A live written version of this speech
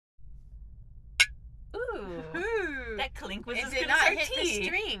Ooh. That clink was as good as not our hit tea. the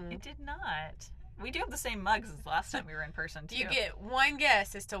string. It did not. We do have the same mugs as the last time we were in person, too. You get one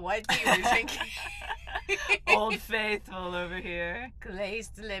guess as to what tea we're drinking. Old Faithful over here.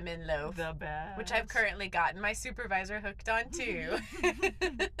 Glazed lemon loaf. The best. Which I've currently gotten my supervisor hooked on, too.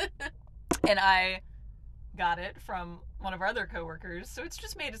 And I got it from one of our other coworkers, so it's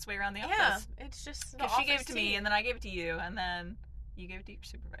just made its way around the office. Yeah, it's just because she gave it to me, and then I gave it to you, and then you gave it to your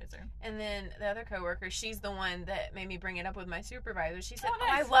supervisor. And then the other coworker, she's the one that made me bring it up with my supervisor. She said,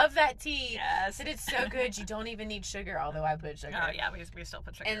 nice. I love that tea. Yes. I said, it's so good. You don't even need sugar, although I put sugar. Oh, yeah, we still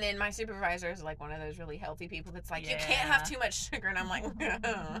put sugar. And then my supervisor is like one of those really healthy people that's like, Yeah. you can't have too much sugar. And I'm like,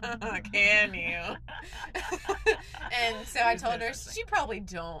 can you? And so I told her, you probably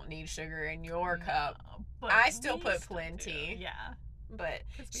don't need sugar in your cup. But I still put plenty. Yeah. But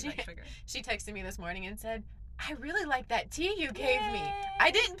Because we like sugar. She texted me this morning and said, I really like that tea you gave me.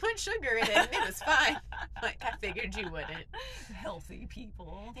 I didn't put sugar in it, and it was fine. Like, I figured you wouldn't. Healthy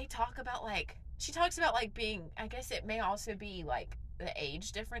people. They talk about, like, she talks about, like, being, I guess it may also be, like, the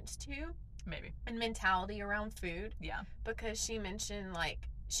age difference, too. Maybe. And mentality around food. Yeah. Because she mentioned, like,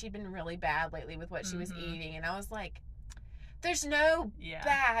 she'd been really bad lately with what she was eating, and I was like, there's no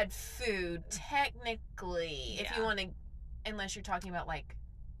bad food, technically, if you want to, unless you're talking about, like,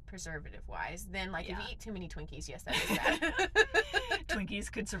 preservative-wise, then, like, if you eat too many Twinkies, yes, that is bad. Twinkies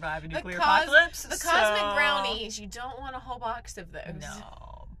could survive a nuclear apocalypse. The Cosmic Brownies, you don't want a whole box of those.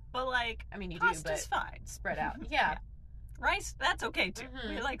 No. But, like, I mean, you pasta's do, but fine. Spread out. Yeah. Rice, that's okay, too.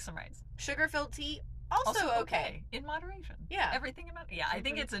 We like some rice. Sugar-filled tea, also okay. In moderation. Yeah. Everything in moderation. Yeah, I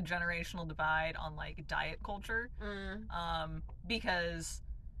think it's a generational divide on, like, diet culture. Because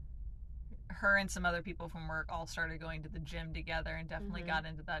her and some other people from work all started going to the gym together and definitely got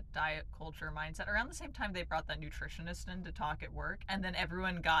into that diet culture mindset. Around the same time, they brought that nutritionist in to talk at work, and then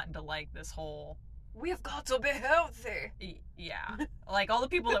everyone got into, like, this whole... We've got to be healthy. Yeah. Like, all the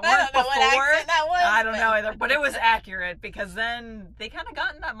people that I worked don't know before... what accent that was, I don't know either, but it was accurate, because then they kind of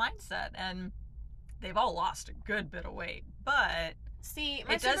got in that mindset, and they've all lost a good bit of weight, but... See,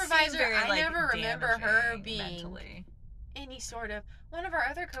 my supervisor, very, I never remember her being... mentally. Any sort of... One of our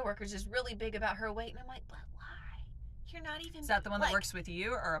other coworkers is really big about her weight, and I'm like, but why? You're not even... Is that the one that works with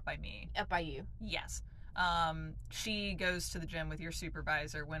you, or up by me? Up by you. Yes. She goes to the gym with your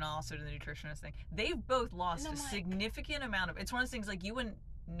supervisor, went also to the nutritionist thing. They've both lost a significant amount of... It's one of those things, like, you wouldn't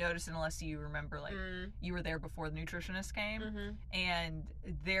notice it unless you remember, like, you were there before the nutritionist came. And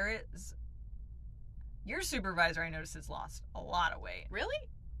there is... Your supervisor, I noticed, has lost a lot of weight. Really?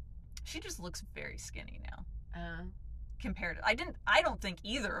 She just looks very skinny now. Compared to, I don't think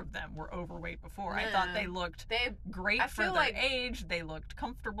either of them were overweight before. I thought they looked great for their age. They looked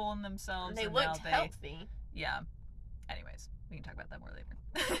comfortable in themselves. They looked healthy. Yeah. Anyways, we can talk about that more later.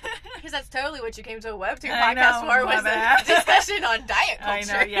 Because that's totally what you came to a Webtoon podcast for, was a discussion on diet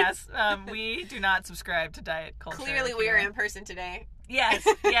culture. I know, yes. We do not subscribe to diet culture. Clearly we are in person today. Yes,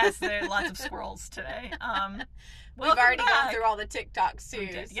 there are lots of squirrels today. We've already gone through all the TikToks too.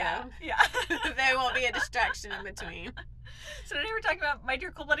 So yeah. There won't be a distraction in between. So today we're talking about My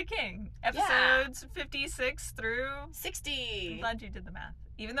Dear Cold-Blooded King. Episodes 56 through... 60. I'm glad you did the math.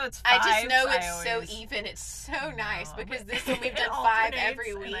 Even though it's 5, I just know it's so even. It's so nice because this one we've done 5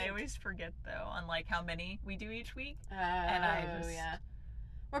 every week. And I always forget, though, on like how many we do each week. Yeah.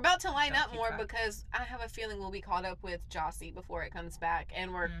 We're about to line up more because I have a feeling we'll be caught up with Jossie before it comes back,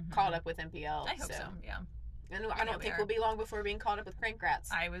 and we're caught up with MPL. I hope so, yeah. And I don't think we'll be long before being caught up with Crank Rats.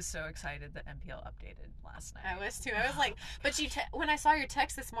 I was so excited that MPL updated last night. I was too. I was like, but when I saw your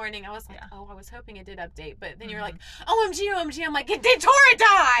text this morning, I was like, oh, I was hoping it did update. But then you were like, OMG, OMG. I'm like, did Tora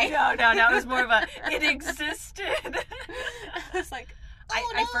die? No. It was more of a, it existed. I was like,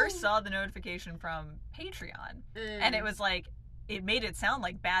 I first saw the notification from Patreon, and it was like, it made it sound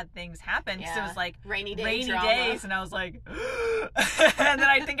like bad things happened. So it was like rainy days, and I was like, and then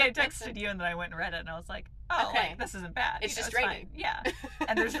I think I texted you, and then I went and read it, and I was like, oh, like, this isn't bad. It's just raining. Yeah,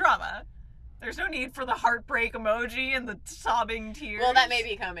 and there's drama. There's no need for the heartbreak emoji and the sobbing tears. Well, that may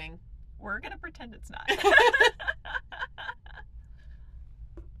be coming. We're gonna pretend it's not.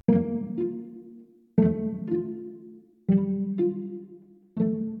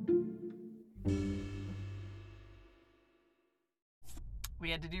 We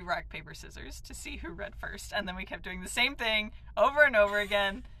had to do rock, paper, scissors to see who read first, and then we kept doing the same thing over and over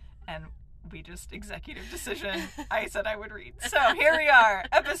again, and we just executive decision. I said I would read. So here we are,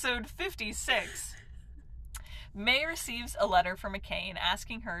 episode 56. May receives a letter from Akane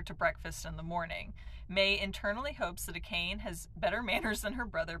asking her to breakfast in the morning. May internally hopes that Akane has better manners than her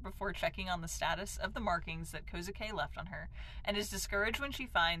brother before checking on the status of the markings that Kozuke left on her, and is discouraged when she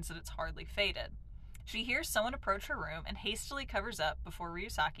finds that it's hardly faded. She hears someone approach her room and hastily covers up before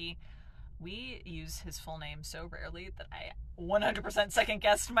Ryusaki. We use his full name so rarely that I 100%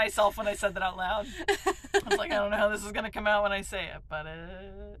 second-guessed myself when I said that out loud. I was like, I don't know how this is going to come out when I say it, but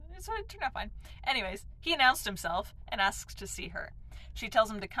it turned out fine. Anyways, he announced himself and asks to see her. She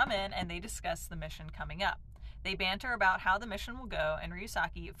tells him to come in, and they discuss the mission coming up. They banter about how the mission will go, and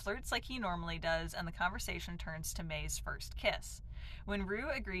Ryusaki flirts like he normally does, and the conversation turns to Mei's first kiss. When Ryu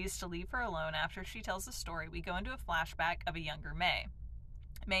agrees to leave her alone after she tells the story, we go into a flashback of a younger Mei.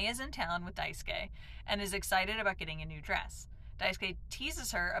 Mei is in town with Daisuke and is excited about getting a new dress. Daisuke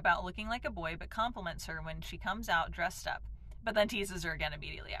teases her about looking like a boy but compliments her when she comes out dressed up, but then teases her again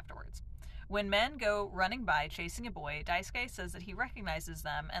immediately afterwards. When men go running by chasing a boy, Daisuke says that he recognizes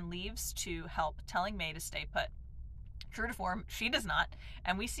them and leaves to help, telling Mei to stay put. True to form, she does not,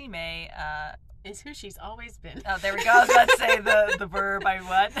 and we see Mei is who she's always been. Oh, there we go. I was about to say the verb I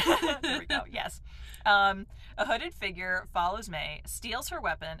what. There we go. Yes. A hooded figure follows Mei, steals her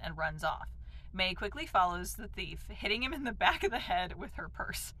weapon, and runs off. Mei quickly follows the thief, hitting him in the back of the head with her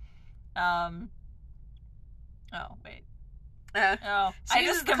purse. Oh, wait. She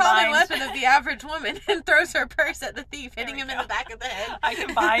uses the common weapon of the average woman and throws her purse at the thief, hitting him in the back of the head. I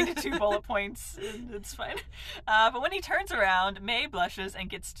combined 2 bullet points. It's fine. But when he turns around, Mei blushes and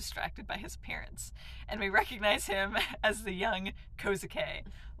gets distracted by his appearance. And we recognize him as the young Kozuke.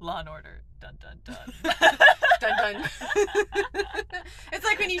 Law and Order. Dun, dun, dun. Dun, dun. It's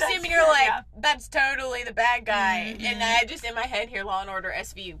like when you see him and you're like, that's totally the bad guy. Mm-hmm. And I just, in my head, hear Law and Order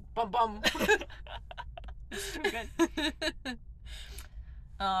SVU. Bum, bum. It's too good.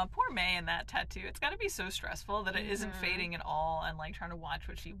 Poor Mei and that tattoo. It's got to be so stressful that it isn't fading at all, and like trying to watch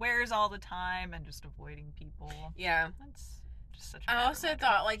what she wears all the time and just avoiding people. Yeah. That's just such a I also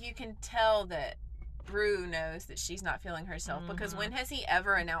thought, like, you can tell that Rue knows that she's not feeling herself, because when has he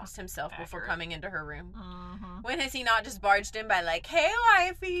ever announced himself before coming into her room? When has he not just barged in by like, hey,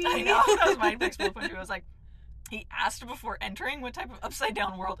 wifey? I know. That was my next bullet point. I was like, he asked before entering, what type of upside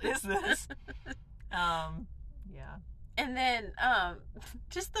down world is this? Yeah. And then,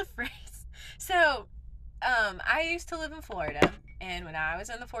 just the phrase. So, I used to live in Florida, and when I was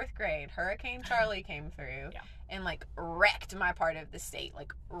in the 4th grade, Hurricane Charlie came through and, like, wrecked my part of the state.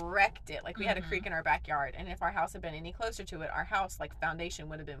 Like, wrecked it. Like, we had a creek in our backyard, and if our house had been any closer to it, our house, like, foundation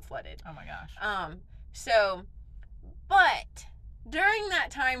would have been flooded. Oh, my gosh. But during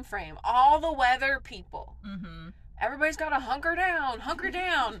that time frame, all the weather people, everybody's got to hunker down.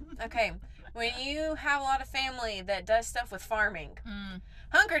 Okay. When you have a lot of family that does stuff with farming,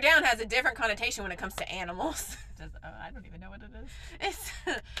 hunker down has a different connotation when it comes to animals. I don't even know what it is. It's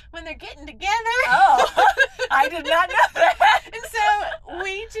when they're getting together. Oh, I did not know that. And so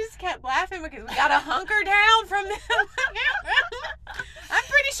we just kept laughing because we got to hunker down from them. I'm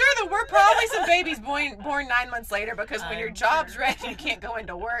pretty sure that we're probably some babies born 9 months later, because when your job's ready, you can't go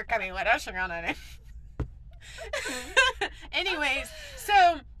into work. I mean, what else are you gonna do? Anyways,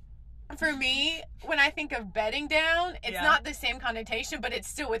 so for me, when I think of bedding down, it's not the same connotation, but it's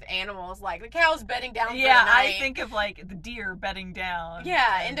still with animals. Like, the cow's bedding down for the night. I think of, like, the deer bedding down.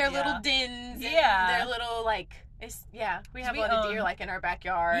 Yeah, in their little dens. Yeah. And their little, like, we have a lot of deer, like, in our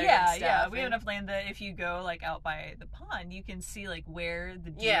backyard. Yeah, and stuff, yeah. We have enough land that if you go, like, out by the pond, you can see, like, where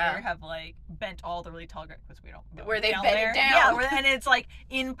the deer have, like, bent all the really tall grass, because we don't go where they down bent there. it down. Yeah, and it's, like,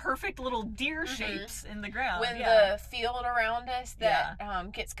 in perfect little deer shapes in the ground. When the field around us that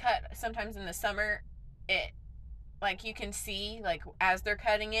gets cut sometimes in the summer, it, like, you can see, like, as they're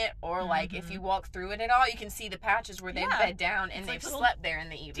cutting it, or, like, if you walk through it at all, you can see the patches where they've bed down and they've slept there in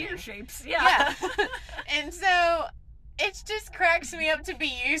the evening. Deer shapes, yeah. And so it just cracks me up to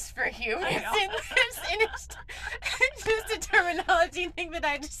be used for humans in this, and it's just a terminology thing that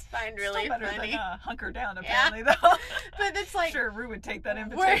I just find really better funny. Than, hunker down, apparently, though. But it's like, sure, Rue would take that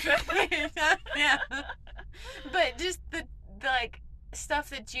invitation. Yeah. But just the like, stuff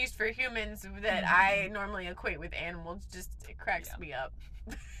that's used for humans that I normally equate with animals, just, it cracks me up.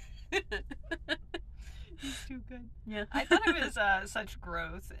 It's too good. Yeah. I thought it was such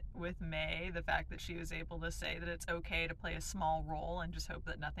growth with Mei, the fact that she was able to say that it's okay to play a small role and just hope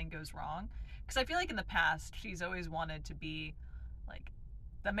that nothing goes wrong. Because I feel like in the past, she's always wanted to be, like,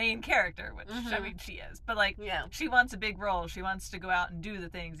 the main character, which, I mean, she is. But, like, she wants a big role. She wants to go out and do the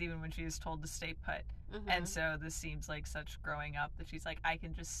things even when she is told to stay put. And so this seems like such growing up that she's like, I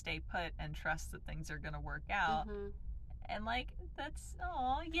can just stay put and trust that things are going to work out. And, like, that's,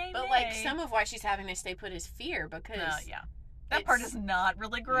 yay, But, like, some of why she's having to stay put is fear, because... That part is not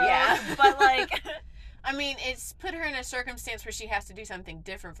really growth, but, like... I mean, it's put her in a circumstance where she has to do something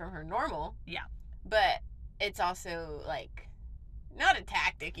different from her normal. Yeah. But it's also, like, not a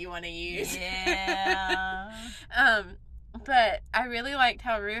tactic you want to use. Yeah. But I really liked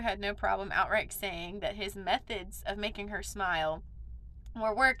how Rue had no problem outright saying that his methods of making her smile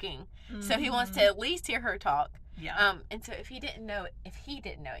were working. Mm-hmm. So he wants to at least hear her talk. Yeah. And so if he didn't know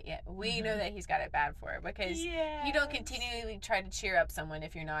it yet, we know that he's got it bad for it, because you don't continually try to cheer up someone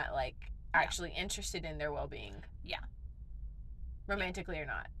if you're not like actually interested in their well-being. Yeah. Romantically or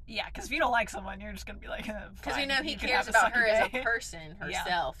not. Yeah, because if you don't like someone, you're just gonna be like, because we know he cares about her as a person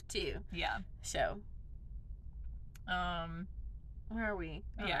herself too. Yeah. So. Where are we?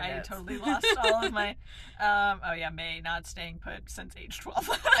 I totally lost all of my. May not staying put since age 12.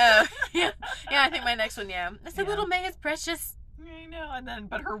 Yeah. I think my next one. Yeah, I said little May is precious. I know,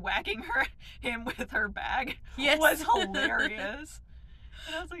 but her whacking him with her bag was hilarious.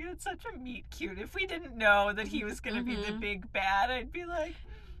 And I was like, it's such a meet cute. If we didn't know that he was gonna be the big bad, I'd be like,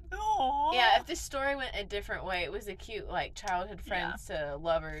 oh. Yeah, if this story went a different way, it was a cute like childhood friends to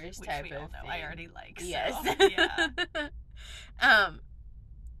lovers type we of all know thing. I already like. Yes. So, yeah.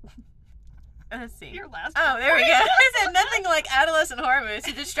 Let's see. Your last. Oh, there we go. I said nothing like adolescent hormones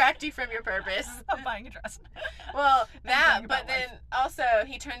to distract you from your purpose. I'm buying a dress. Well, that, but then also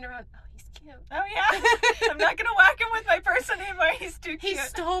he turned around. Oh, he's cute. Oh yeah. I'm not gonna whack him with my purse anymore. He's too cute. He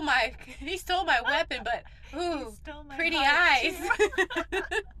stole my weapon, but ooh, my pretty eyes.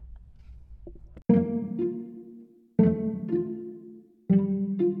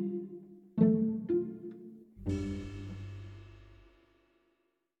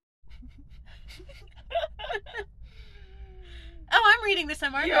 Oh, I'm reading this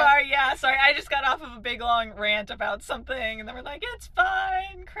somewhere. You are, yeah. Sorry, I just got off of a big long rant about something, and then we're like, it's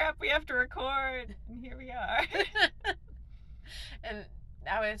fine. Crap, we have to record. And here we are. And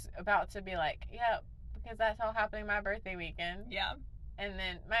I was about to be like, yeah, because that's all happening my birthday weekend. Yeah. And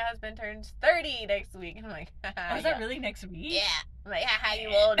then my husband turns 30 next week. And I'm like, oh, is that really next week? Yeah. I'm like, haha, you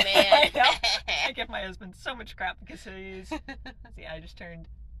old man. I know. I give my husband so much crap because I just turned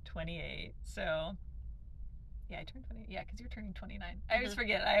 28. So, yeah, I turned 20. Yeah, because you're turning 29. I always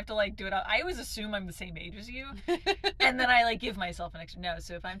forget. I have to, like, do it all. I always assume I'm the same age as you. And then I, like, give myself an extra. No,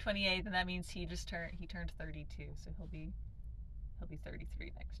 so if I'm 28, then that means he turned 32. So he'll be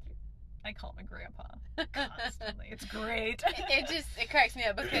 33 next year. I call him a grandpa constantly. It's great. It cracks me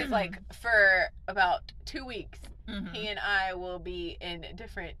up because like for about 2 weeks, he and I will be in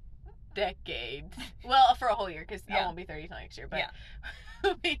different decades. Well, for a whole year because I won't be 30 till next year. But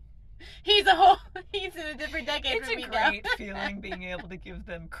he's in a different decade. It's for me a great now. feeling being able to give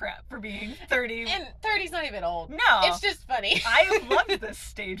them crap for being 30. And 30's not even old. No, it's just funny. I love this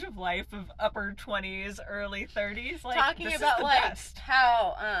stage of life of upper 20s, early 30s. Like, talking this about is the like best.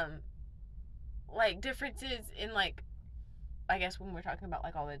 how like differences in like I guess when we're talking about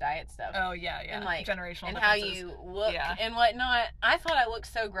like all the diet stuff. Oh yeah, and like generational and differences. how you look and whatnot. I thought I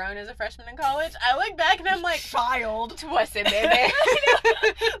looked so grown as a freshman in college. I look back and I'm like, child. What's it, baby?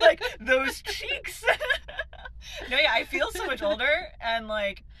 Like those cheeks. No, yeah, I feel so much older, and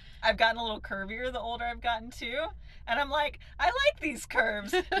like I've gotten a little curvier the older I've gotten too. And I'm like, I like these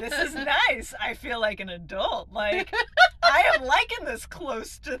curves. This is nice. I feel like an adult. Like, I am liking this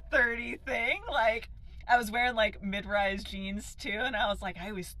close to 30 thing. Like, I was wearing, like, mid-rise jeans, too. And I was like, I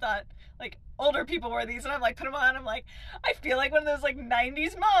always thought, like, older people wore these. And I'm like, put them on. I'm like, I feel like one of those, like,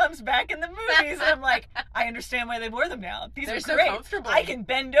 90s moms back in the movies. And I'm like, I understand why they wore them now. These They're are so great. comfortable. I can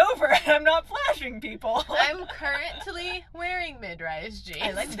bend over and I'm not flashing people. I'm currently wearing mid-rise jeans.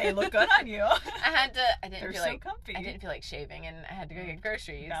 I like they look good on you. They're so comfy. I didn't feel like shaving, and I had to go get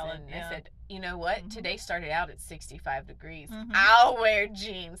groceries. Valid, and I said, you know what? Today started out at 65 degrees. Mm-hmm. I'll wear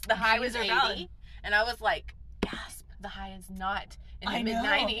jeans. The high was 80, valid. And I was like, gasp! The high is not in the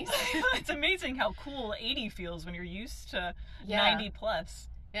mid-90s. It's amazing how cool 80 feels when you're used to 90 plus.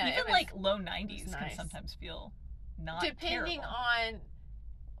 Yeah, even like low 90s can sometimes feel not depending terrible. on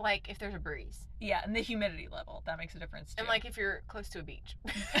like if there's a breeze. Yeah, and the humidity level, that makes a difference too. And like if you're close to a beach.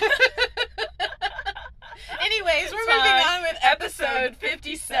 Anyways, we're moving on with episode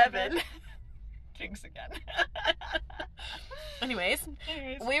 57. Jinx again. Anyways,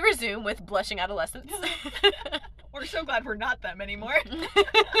 we resume with blushing adolescents. We're so glad we're not them anymore.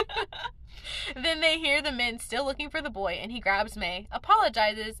 Then they hear the men still looking for the boy, and he grabs May,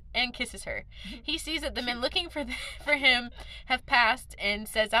 apologizes, and kisses her. He sees that the men looking for him have passed and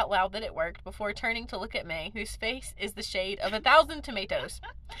says out loud that it worked before turning to look at May, whose face is the shade of 1,000 tomatoes.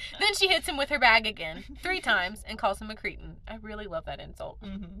 Then she hits him with her bag again, 3 times, and calls him a cretin. I really love that insult.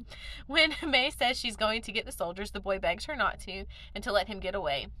 Mm-hmm. When May says she's going to get the soldiers, the boy begs her not to and to let him get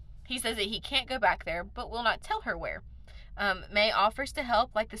away. He says that he can't go back there, but will not tell her where. May offers to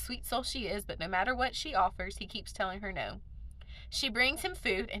help like the sweet soul she is, but no matter what she offers, he keeps telling her no. She brings him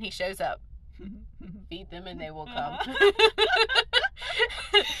food, and he shows up. Feed them and they will come.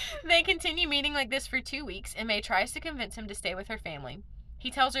 They continue meeting like this for 2 weeks, and May tries to convince him to stay with her family.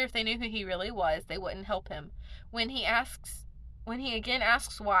 He tells her if they knew who he really was, they wouldn't help him. When he again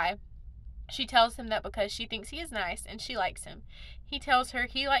asks why, she tells him that because she thinks he is nice and she likes him. He tells her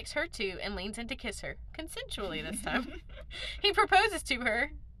he likes her too and leans in to kiss her, consensually this time. He proposes to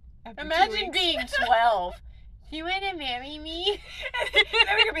her. After Imagine being 12. You want to marry me? And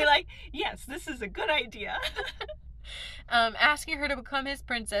then we could be like, yes, this is a good idea. Asking her to become his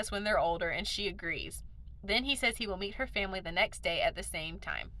princess when they're older, and she agrees. Then he says he will meet her family the next day at the same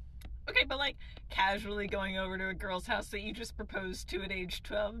time. Okay, but like casually going over to a girl's house that you just proposed to at age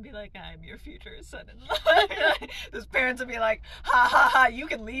 12 and be like, I'm your future son-in-law. Those parents would be like, ha ha ha, you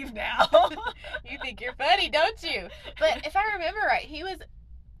can leave now. You think you're funny, don't you? But if I remember right,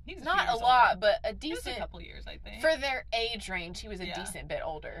 he's not a lot, but a decent. He was a couple years, I think. For their age range, he was a decent bit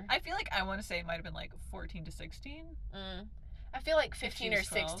older. I feel like I want to say it might have been like 14 to 16. I feel like 15 or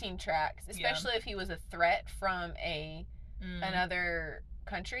 16 tracks, especially if he was a threat from another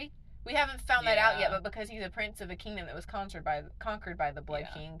country. We haven't found that out yet, but because he's a prince of a kingdom that was conquered by the Blood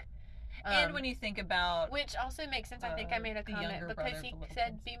King. And when you think about... Which also makes sense. I think I made a comment because he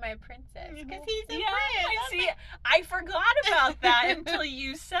said, be my princess. Because he's a prince. See, I forgot about that until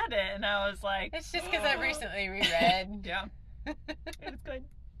you said it. And I was like... It's just because I recently reread. Yeah. It's good.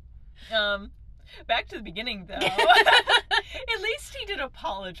 Back to the beginning, though. At least he did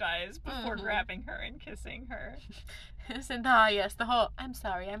apologize before grabbing her and kissing her. And yes, the whole, I'm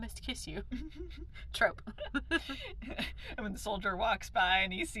sorry, I must kiss you trope. And when the soldier walks by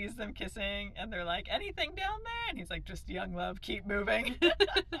and he sees them kissing and they're like, anything down there? And he's like, just young love, keep moving. Like,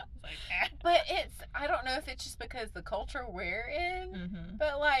 But I don't know if it's just because the culture we're in,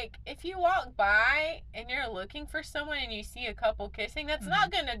 but like, if you walk by and you're looking for someone and you see a couple kissing, that's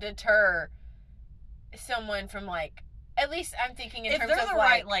not going to deter someone from like, at least I'm thinking in terms of like... If they're the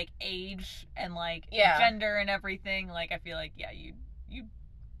right, like, age and, like, gender and everything, like, I feel like, you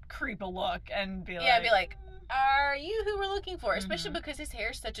creep a look and be like... Yeah, be like, are you who we're looking for? Especially because his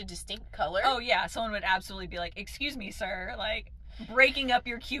hair is such a distinct color. Oh, yeah, someone would absolutely be like, excuse me, sir, like, breaking up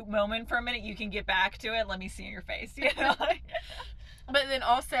your cute moment for a minute, you can get back to it, let me see your face, you know? But then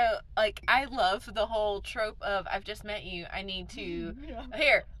also, like, I love the whole trope of, I've just met you, I need to...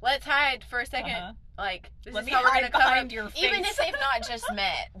 Here, let's hide for a second. Like, this is how we're going to come your face. Even if they've not just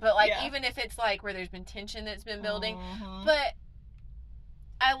met. But, like, even if it's, like, where there's been tension that's been building. But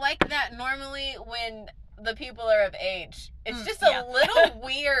I like that normally when the people are of age. It's just a little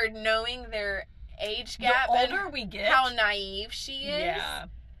weird knowing their age gap. The older we get. How naive she is. Yeah.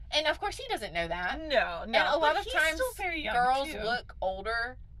 And, of course, he doesn't know that. No. And a lot of times, still very young girls too. Look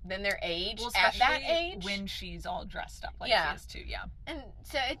older than their age at that age. When she's all dressed up like she is, too. Yeah. And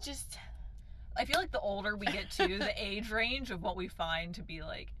so it just... I feel like the older we get to, the age range of what we find to be,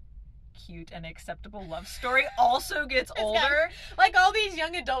 like, cute and acceptable love story also gets older. Like, all these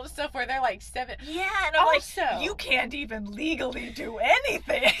young adult stuff where they're, like, 7. Yeah, and I'm like, you can't even legally do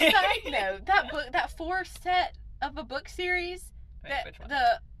anything. Side note, that 4 set of a book series. Which one?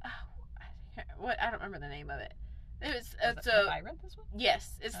 I don't remember the name of it. It's have I read this one?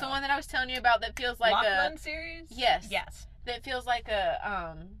 Yes, it's the one that I was telling you about that feels like Lachlan series? Yes. Yes. That feels like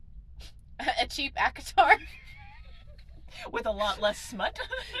a cheap ACOTAR. With a lot less smut.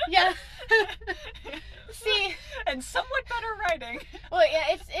 Yeah. See. And somewhat better writing. Well,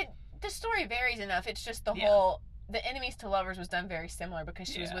 yeah, the story varies enough. It's just the whole... The Enemies to Lovers was done very similar because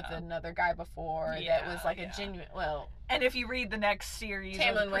she was with another guy before that was like a genuine... Well... And if you read the next series,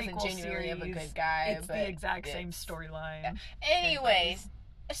 Tamlin wasn't genuinely of a good guy. It's the exact same storyline. Yeah. Anyways,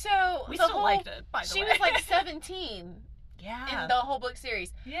 so... We still liked it, by the way. She was like 17... Yeah. In the whole book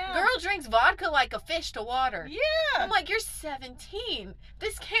series. Yeah. Girl drinks vodka like a fish to water. Yeah. I'm like, you're 17.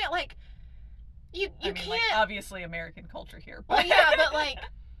 This can't, like... You can't... Like, obviously American culture here. But... Well, yeah, but, like...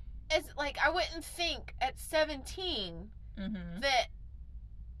 It's like, I wouldn't think at 17 that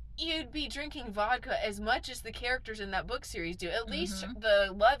you'd be drinking vodka as much as the characters in that book series do. At least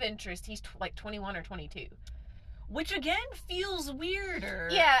the love interest, he's like 21 or 22. Which, again, feels weirder.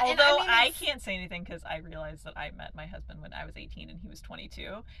 Yeah. Although I can't say anything because I realized that I met my husband when I was 18 and he was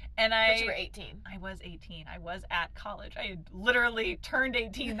 22. But you were 18. I was 18. I was at college. I had literally turned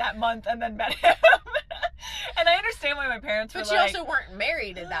 18 that month and then met him. And I understand why my parents were like... But you also weren't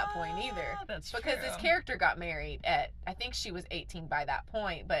married at that point either. That's because this character got married at... I think she was 18 by that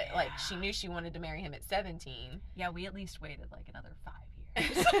point, but like she knew she wanted to marry him at 17. Yeah, we at least waited like another 5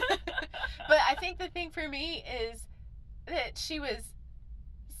 years. But I think the thing for me is that she was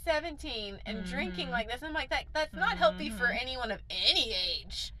 17 and drinking like this. I'm like, that's not healthy for anyone of any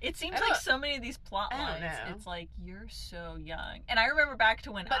age. It seems like so many of these plot lines, it's like, you're so young. And I remember back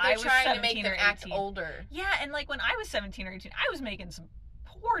to when I was 17 or 18. But they're trying to make them act older. Yeah, and like when I was 17 or 18, I was making some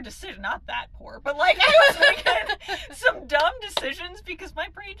poor decisions. Not that poor, but like I was making some dumb decisions because my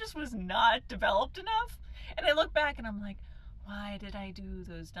brain just was not developed enough. And I look back and I'm like, why did I do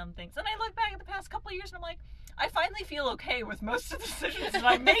those dumb things? And I look back at the past couple of years and I'm like, I finally feel okay with most of the decisions that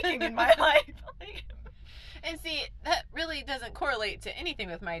I'm making in my life. And see, that really doesn't correlate to anything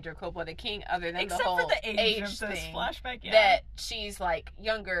with my cold-blooded king other than except the whole for the age of this thing. Flashback, that she's like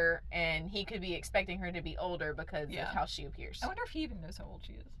younger and he could be expecting her to be older because of how she appears. I wonder if he even knows how old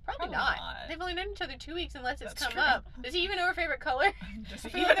she is. Probably not. They've only known each other 2 weeks unless it's come up. Does he even know her favorite color? Does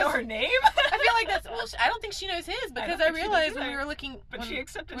he even know her name? I feel like that's, well, I don't think she knows his because I realized when we were looking, but she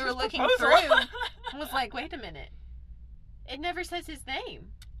accepted we were looking proposal. through and was like, wait a minute. It never says his name.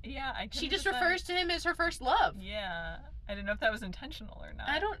 Yeah, she just refers to him as her first love. Yeah, I didn't know if that was intentional or not.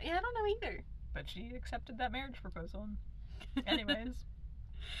 I don't know either. But she accepted that marriage proposal. Anyways,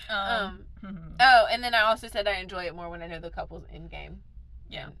 Oh, and then I also said I enjoy it more when I know the couple's in game.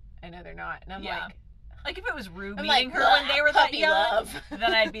 Yeah, and I know they're not, and I'm like if it was Rue meeting like, her when they were that young, love.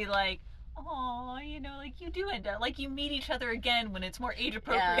 then I'd be like, oh, you know, like you do end up like you meet each other again when it's more age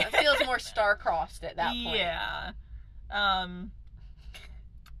appropriate. Yeah, it feels more star-crossed at that point. Yeah.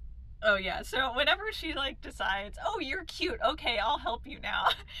 Oh yeah, so whenever she like decides, oh, you're cute, okay, I'll help you now.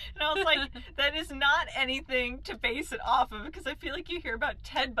 And I was like, that is not anything to base it off of, because I feel like you hear about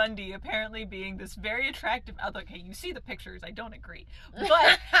Ted Bundy apparently being this very attractive, okay, you see the pictures, I don't agree.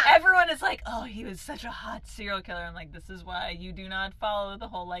 But everyone is like, oh, he was such a hot serial killer. I'm like, this is why you do not follow the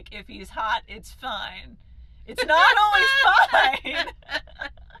whole, like, if he's hot, it's fine. It's not always fine.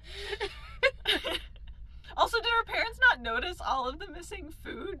 Also, did her parents not notice all of the missing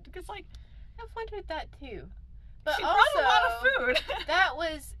food? Because, like, I've wondered that too. But she also, brought a lot of food. That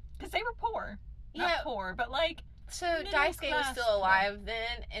was because they were poor. Not poor, but like. So Daisuke was still alive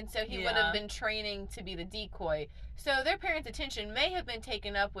then, and so he would have been training to be the decoy. So their parents' attention may have been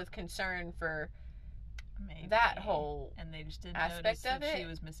taken up with concern for that whole and they just didn't aspect notice of that it. she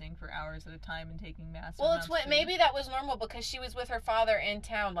was missing for hours at a time and taking massive Well, amounts of food. maybe that was normal because she was with her father in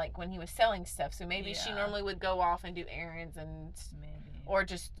town, like when he was selling stuff. So maybe she normally would go off and do errands and or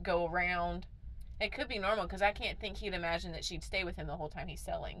just go around. It could be normal because I can't think he'd imagine that she'd stay with him the whole time he's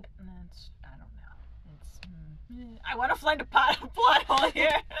selling. I don't know. I want to find a plot hole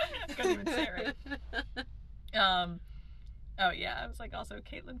here. I couldn't even say it right. Oh yeah, I was like, also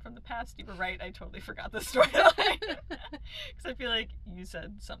Caitlin from the past. You were right. I totally forgot the storyline because I feel like you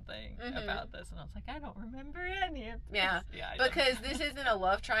said something about this, and I was like, I don't remember any of this. Yeah, because this isn't a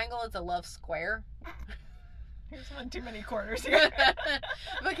love triangle; it's a love square. There's one too many corners here.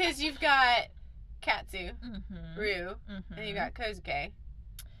 Because you've got Katsu, Ryu, and you got Kozuke.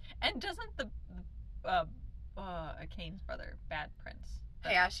 And doesn't the Kane's brother, Bad Prince,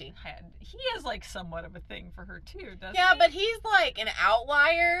 Hayashi, he has like somewhat of a thing for her too, doesn't he? Yeah, but he's like an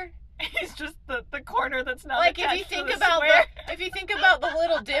outlier. He's just the corner that's not like attached if you think to the about square. if you think about the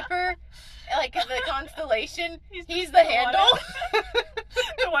Little Dipper, like the constellation, he's the handle.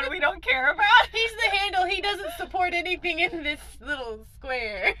 The one we don't care about. He's the handle. He doesn't support anything in this little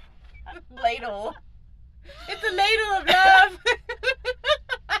square. Ladle. It's a ladle of love.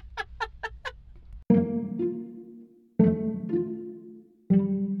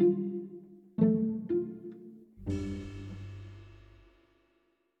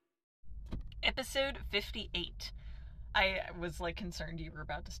 Episode 58. I was like concerned you were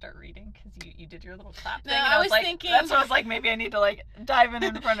about to start reading because you did your little clap thing. No, and I was like, thinking. That's what I was like. Maybe I need to like dive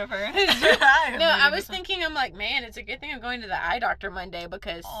in front of her. I was thinking. I'm like, man, it's a good thing I'm going to the eye doctor Monday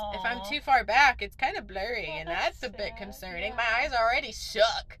because if I'm too far back, it's kind of blurry, and that's a bit concerning. Yeah. My eyes already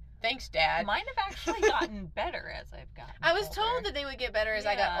shook. Thanks, Dad. Mine have actually gotten better as I've gotten I was older. Told that they would get better as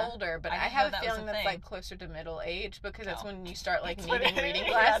I got older, but I have a feeling that's like closer to middle age because that's when you start like needing reading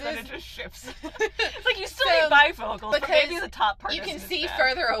glasses. Yeah, then it just shifts. It's like you still need bifocals, but maybe the top part you can see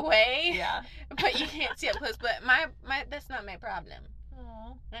further away. Yeah, but you can't see up close. But my that's not my problem.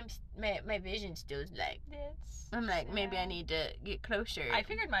 My vision still is like I'm like maybe I need to get closer. I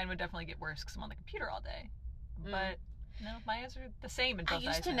figured mine would definitely get worse because I'm on the computer all day, but. No, my eyes are the same in both eyes. I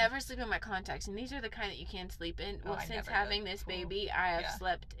used to never sleep in my contacts, and these are the kind that you can sleep in. Well, since having this baby, I have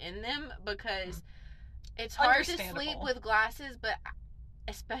slept in them because it's hard to sleep with glasses, but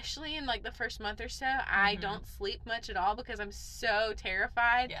especially in like the first month or so, I don't sleep much at all because I'm so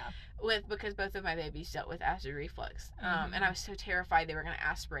terrified because both of my babies dealt with acid reflux. And I was so terrified they were going to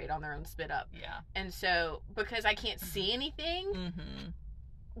aspirate on their own spit up. Yeah. And so, because I can't see anything,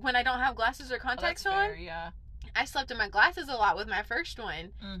 when I don't have glasses or contacts on. Fair, yeah. I slept in my glasses a lot with my first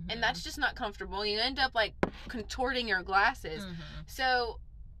one, Mm-hmm. and that's just not comfortable. You end up, like, contorting your glasses. Mm-hmm. So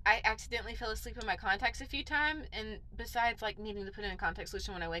I accidentally fell asleep in my contacts a few times, and besides, like, needing to put in a contact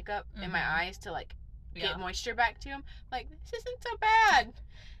solution when I wake up in my eyes to, like, get moisture back to them, like, this isn't so bad.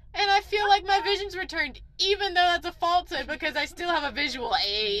 And I feel like my vision's returned, even though that's a falsehood, because I still have a visual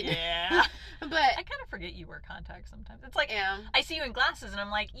aid. Yeah. But I kind of forget you wear contacts sometimes. It's like, I see you in glasses, and I'm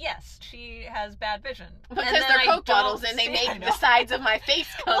like, yes, she has bad vision. Because they're Coke bottles, and they make the sides of my face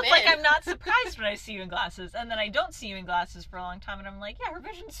come in. It's like I'm not surprised when I see you in glasses, and then I don't see you in glasses for a long time, and I'm like, yeah, her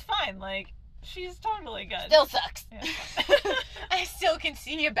vision's fine. Like, she's totally good. Still sucks. Yeah, I still can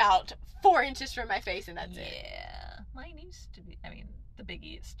see about 4 inches from my face, and that's it. Yeah. Mine used to be, I mean, the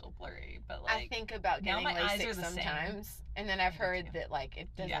biggie is still blurry, but like, I think about getting LASIK sometimes, and then I've heard that, like, it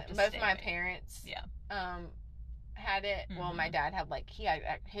doesn't. Both my parents, had it. Mm-hmm. Well, my dad had, like,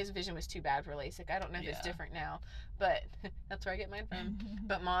 his vision was too bad for LASIK. I don't know if it's different now, but that's where I get mine from.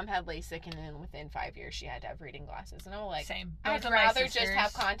 But Mom had LASIK, and then within 5 years, she had to have reading glasses, and I'm like, same. I'd rather just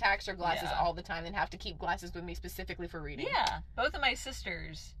have contacts or glasses all the time than have to keep glasses with me specifically for reading. Yeah, both of my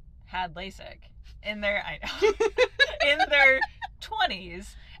sisters had LASIK in their in their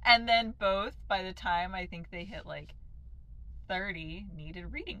 20s, and then both, by the time I think they hit like 30,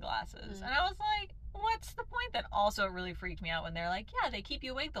 needed reading glasses. And I was like, what's the point? Then also it really freaked me out when they're like, yeah, they keep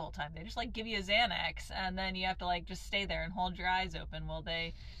you awake the whole time. They just like give you a Xanax, and then you have to like just stay there and hold your eyes open while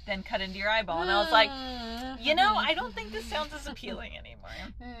they then cut into your eyeball. And I was like, you know, I don't think this sounds as appealing anymore.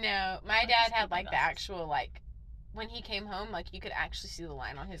 No, my dad had like the actual, like, when he came home, like, you could actually see the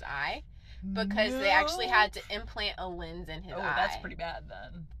line on his eye. Because they actually had to implant a lens in his eye. Oh, that's pretty bad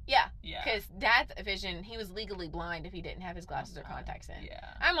then. Yeah. Because Dad's vision, he was legally blind if he didn't have his glasses or contacts in. Yeah.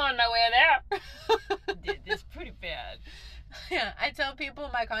 I'm on my way there. It's pretty bad. Yeah, I tell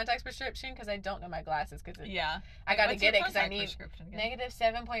people my contacts prescription because I don't know my glasses. Cause I got to get it because I need negative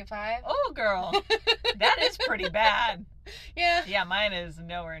 7.5. Oh, girl. That is pretty bad. Yeah. Yeah, mine is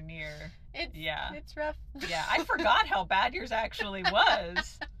nowhere near. It's rough. Yeah, I forgot how bad yours actually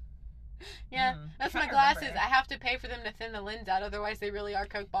was. Yeah, that's my glasses. I have to pay for them to thin the lens out, otherwise they really are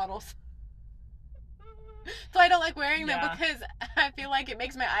Coke bottles. So I don't like wearing them because I feel like it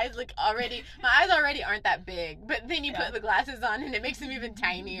makes my eyes look already... My eyes already aren't that big, but then you put the glasses on and it makes them even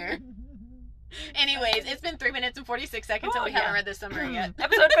tinier. Anyways, it's been 3 minutes and 46 seconds and we haven't read this summary yet.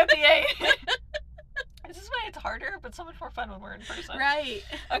 Episode 58. This is why it's harder, but so much more fun when we're in person. Right.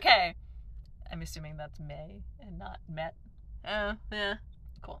 Okay. I'm assuming that's May and not Met. Oh, yeah.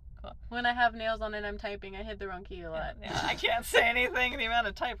 Cool. When I have nails on and I'm typing, I hit the wrong key a lot. Yeah, I can't say anything. The amount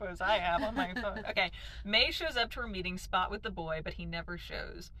of typos I have on my phone. Okay. May shows up to her meeting spot with the boy, but he never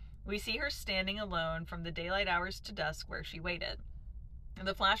shows. We see her standing alone from the daylight hours to dusk where she waited.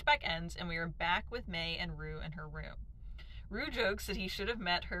 The flashback ends, and we are back with May and Rue in her room. Rue jokes that he should have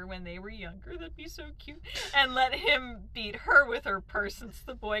met her when they were younger. That'd be so cute. And let him beat her with her purse since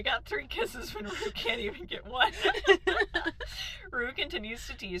the boy got 3 kisses when Rue can't even get one. Rue continues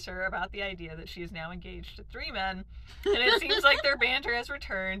to tease her about the idea that she is now engaged to 3 men. And it seems like their banter has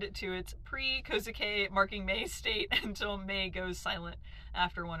returned to its pre-Kozuke marking May state until May goes silent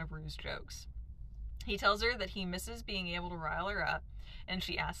after one of Rue's jokes. He tells her that he misses being able to rile her up, and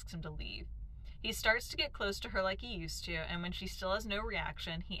she asks him to leave. He starts to get close to her like he used to, and when she still has no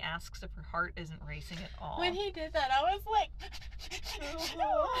reaction, he asks if her heart isn't racing at all. When he did that, I was like...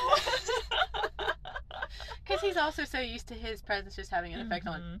 Because he's also so used to his presence just having an effect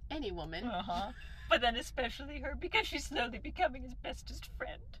on any woman. But then especially her, because she's slowly becoming his bestest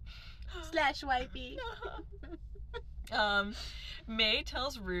friend. / wifey. May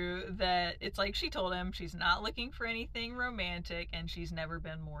tells Rue that it's like she told him, she's not looking for anything romantic, and she's never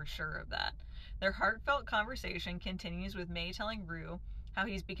been more sure of that. Their heartfelt conversation continues with May telling Rue how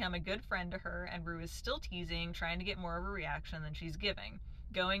he's become a good friend to her, and Rue is still teasing, trying to get more of a reaction than she's giving,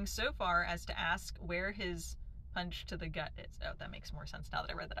 going so far as to ask where his punch to the gut is. Oh, that makes more sense now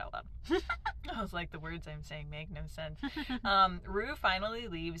that I read that out loud. I was like, the words I'm saying make no sense. Rue finally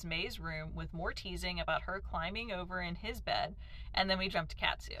leaves May's room with more teasing about her climbing over in his bed, and then we jump to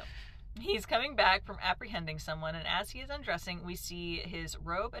Katsu. He's coming back from apprehending someone, and as he is undressing, we see his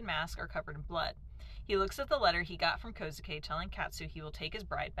robe and mask are covered in blood. He looks at the letter he got from Kozuke telling Katsu he will take his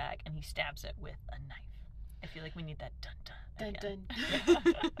bride back, and he stabs it with a knife. I feel like we need that dun-dun. Dun-dun.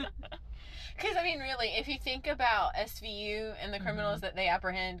 Because, I mean, really, if you think about SVU and the criminals that they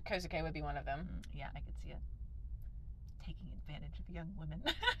apprehend, Kozuke would be one of them. Yeah, I could see it. Taking advantage of young women.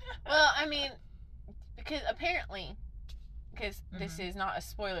 Well, I mean, because apparently... Because this is not a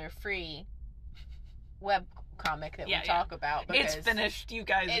spoiler-free web comic that we talk about. It's finished, you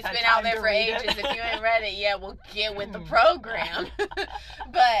guys. It's been out there for ages. If you ain't read it yet, we'll get with the program.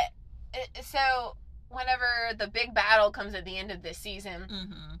 But, so, whenever the big battle comes at the end of this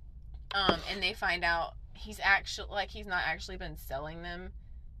season, and they find out he's not actually been selling them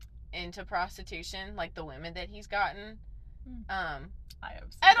into prostitution, like the women that he's gotten. I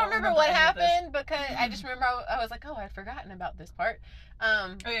don't remember what happened because I just remember I was like, oh, I'd forgotten about this part.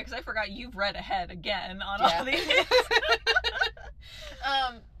 Oh yeah, because I forgot you've read ahead again on all these.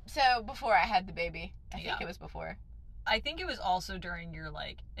 So before I had the baby, I think it was before. I think it was also during your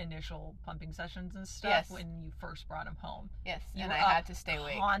like initial pumping sessions and stuff when you first brought him home. Yes, and I had to stay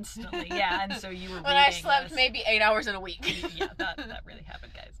awake constantly. Yeah, and so you were when I slept maybe 8 hours in a week. Yeah, that really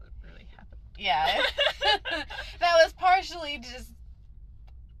happened, guys. It really happened. Yeah, that was partially just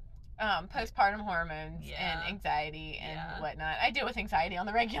postpartum hormones and anxiety and whatnot. I deal with anxiety on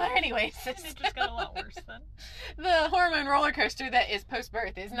the regular anyways. And it just got a lot worse then. The hormone roller coaster that is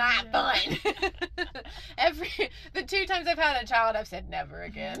post-birth is not fun. The 2 times I've had a child, I've said never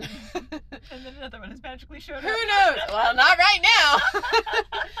again. And then another one has magically showed up. Who knows? Well, not right now.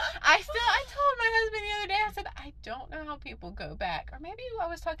 I told my husband the other day, I said, I don't know how people go back. Or maybe I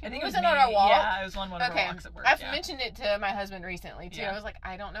was talking, I think was it on our walk? Yeah, it was on one of our walks at work. I've mentioned it to my husband recently, too. I was like,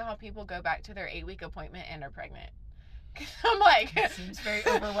 I don't know how people go back to their 8-week appointment and are pregnant. I'm like, it seems very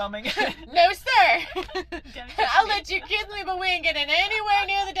overwhelming. No, sir. I'll let you kiss me, but we ain't getting anywhere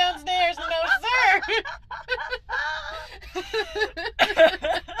near the downstairs. No, sir.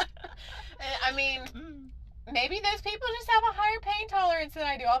 I mean, maybe those people just have a higher pain tolerance than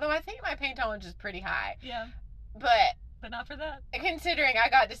I do. Although I think my pain tolerance is pretty high. Yeah. But not for that. Considering I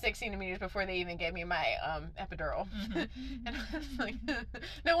got to 6 centimeters before they even gave me my epidural. And I was like,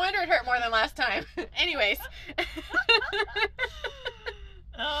 no wonder it hurt more than last time. Anyways.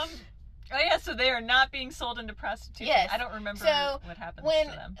 Oh yeah, so they are not being sold into prostitution. Yes. I don't remember what happens to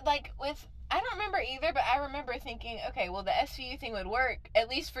them. I don't remember either, but I remember thinking, okay, well, the SVU thing would work, at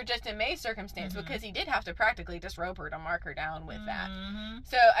least for Justin May's circumstance, because he did have to practically disrobe her to mark her down with that.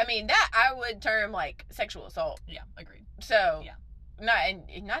 So, I mean, that I would term, like, sexual assault. Yeah, agreed. So,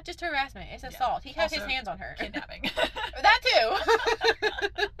 not just harassment, it's assault. He had his hands on her. Kidnapping. That, too.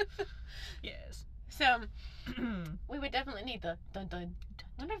 Yes. So, we would definitely need the dun-dun.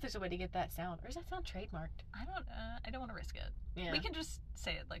 I wonder if there's a way to get that sound. Or is that sound trademarked? I don't want to risk it. Yeah. We can just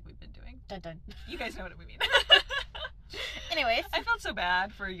say it like we've been doing. Dun dun. You guys know what we mean. Anyways. I felt so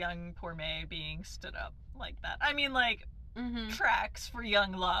bad for young poor May being stood up like that. I mean, like, tracks for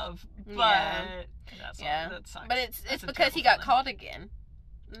young love, but that sucks. But it's because he got called again.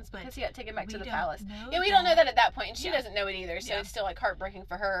 It's because he got taken back to the palace. Yeah, we don't know that at that point, and she doesn't know it either, so it's still, like, heartbreaking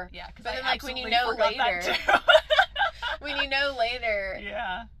for her. Yeah, because then, like, when you know later... when you know later,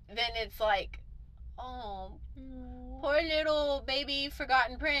 then it's like, oh, poor little baby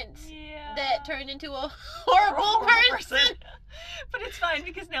forgotten prince that turned into a horrible person. But it's fine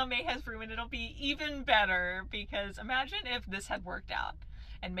because now May has room and it'll be even better, because imagine if this had worked out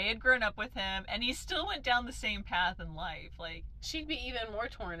and May had grown up with him and he still went down the same path in life. Like, she'd be even more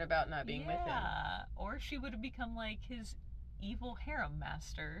torn about not being with him. Or she would have become like his evil harem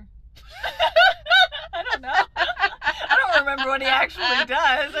master. I don't know. I don't remember what he actually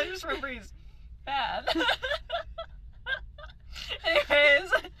does. I just remember he's bad.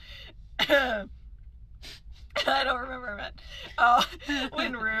 Anyways, I don't remember it. Oh,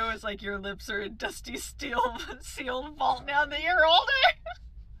 when Rue is like, your lips are a dusty steel sealed vault now that you're older.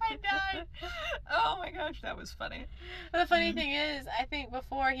 I died. Oh my gosh, that was funny. The funny thing is, I think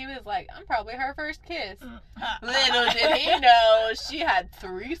before he was like, I'm probably her first kiss. Little did he know, she had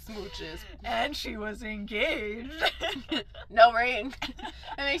 3 smooches. And she was engaged. No ring.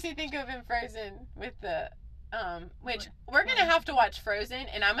 It makes me think of in Frozen with the, which we're going to have to watch Frozen,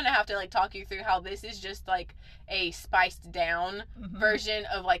 and I'm going to have to, like, talk you through how this is just, like, a spiced down version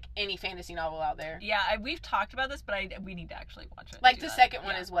of, like, any fantasy novel out there. Yeah, we've talked about this, but we need to actually watch it. Like, the second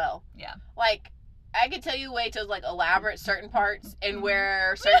one as well. Yeah. Like, I could tell you way to, like, elaborate certain parts and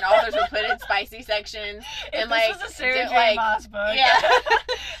where certain authors would put in spicy sections. If and, this like, was a Sarah J. Maas book,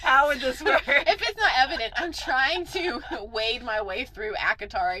 how would this work? If it's not evident, I'm trying to wade my way through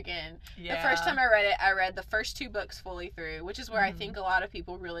ACOTAR again. Yeah. The first time I read it, I read the first 2 books fully through, which is where I think a lot of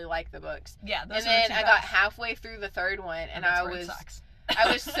people really like the books. Yeah, those and then I got halfway through the 3rd one, and I was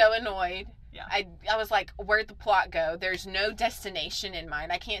so annoyed. Yeah. I was like, where'd the plot go? There's no destination in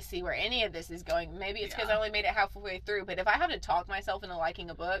mind. I can't see where any of this is going. Maybe it's because I only made it halfway through. But if I have to talk myself into liking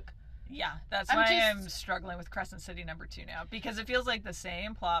a book, Yeah, that's why I'm struggling with Crescent City #2 now, because it feels like the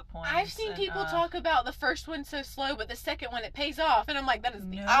same plot points. I've seen people talk about the first one so slow, but the second one it pays off, and I'm like, that is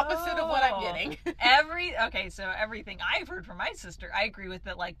the opposite of what I'm getting. So everything I've heard from my sister, I agree with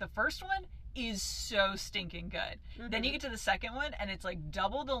that. Like, the first one is so stinking good. Mm-hmm. Then you get to the second one, and it's like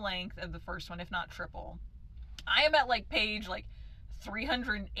double the length of the first one, if not triple. I am at like page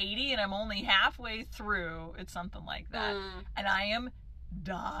 380, and I'm only halfway through. It's something like that, and I am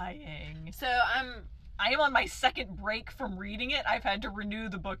dying. So I am on my second break from reading it. I've had to renew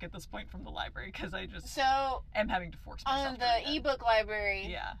the book at this point from the library because I just am having to force myself. On the ebook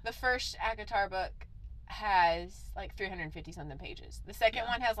library, the first ACOTAR book has 350 something pages. The second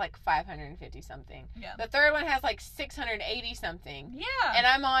one has 550 something. Yeah. The third one has 680 something. Yeah. And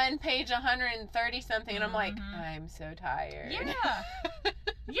I'm on page 130 something, and I'm like, I'm so tired. Yeah.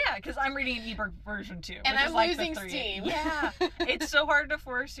 Yeah, because I'm reading an ebook version too. And I'm losing steam. Yeah. It's so hard to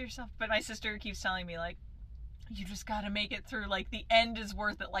force yourself. But my sister keeps telling me, you just gotta make it through. The end is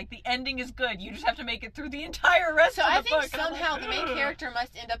worth it. The ending is good. You just have to make it through the entire rest of the book. So I think somehow the main character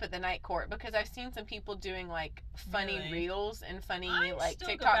must end up at the Night Court, because I've seen some people doing funny reels and funny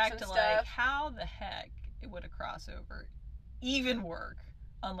TikToks and stuff. How the heck would a crossover even work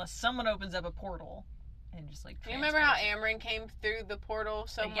unless someone opens up a portal and just you remember how Amren came through the portal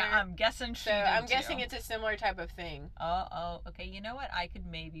somewhere? Yeah, I'm guessing she did I'm guessing it's a similar type of thing. Okay. You know what? I could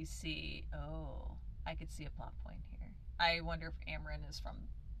maybe see. I could see a plot point here. I wonder if Amren is from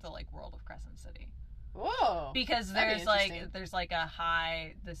the world of Crescent City. Whoa! Because there's a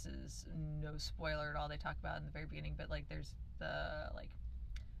high. This is no spoiler at all. They talk about it in the very beginning, but there's the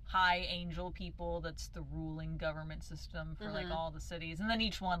high angel people. That's the ruling government system for all the cities, and then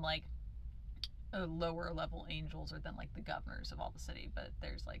each one lower level angels are then the governors of all the city. But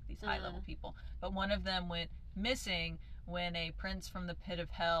there's these high level people. But one of them went missing when a prince from the pit of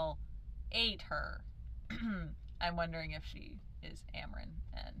hell ate her. I'm wondering if she is Amren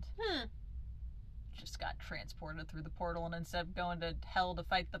and just got transported through the portal, and instead of going to hell to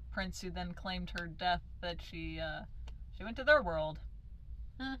fight the prince who then claimed her death, that she went to their world.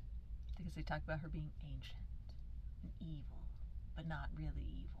 Because they talk about her being ancient and evil, but not really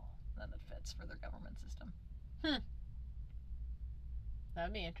evil. Then it fits for their government system. That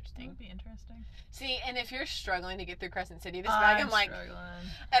would be interesting. That would be interesting. See, and if you're struggling to get through Crescent City, I'm struggling.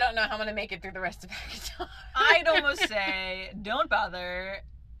 I don't know how I'm going to make it through the rest of ACOTAR. I'd almost say, don't bother.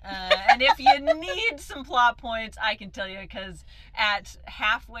 And if you need some plot points, I can tell you, because at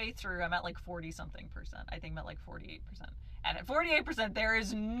halfway through, I'm at 40-something%. I think I'm at 48%. And at 48%, there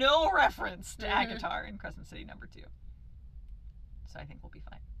is no reference to ACOTAR in Crescent City #2. So I think we'll be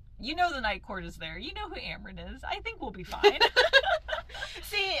fine. You know the Night Court is there. You know who Amren is. I think we'll be fine.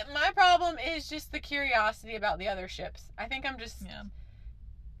 See, my problem is just the curiosity about the other ships. I think I'm just... Yeah.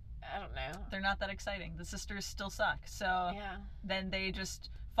 I don't know. They're not that exciting. The sisters still suck. So then they just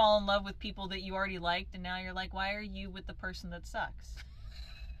fall in love with people that you already liked, and now you're like, why are you with the person that sucks?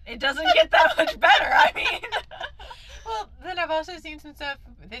 It doesn't get that much better. I mean... Well, then I've also seen some stuff...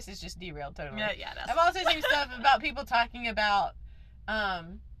 This is just derailed totally. Yeah, I've also seen stuff about people talking about...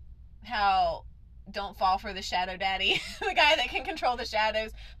 how don't fall for the shadow daddy, the guy that can control the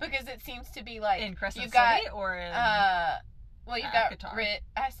shadows, because it seems to be in Crescent City or in you've got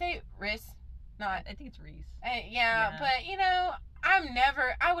I say Riz, not I think it's Reese. But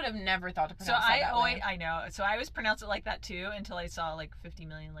I would have never thought to pronounce it that way. I know. So I always pronounce it like that too until I saw 50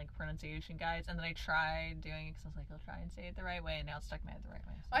 million pronunciation guides, and then I tried doing it because I was like, I'll try and say it the right way, and now it's stuck in my head the right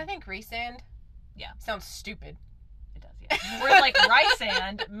way. So. Well, I think Rysand sounds stupid. It does, yeah. Whereas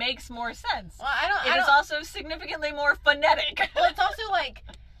Rysand makes more sense. Well, it is also significantly more phonetic. Well, it's also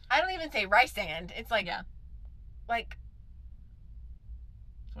I don't even say Rysand. It's like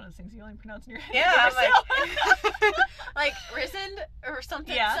it's one of those things you only pronounce in your head. Yeah, I'm Rysand or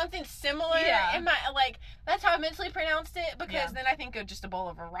something, something similar. Yeah. In my that's how I mentally pronounced it, because then I think of just a bowl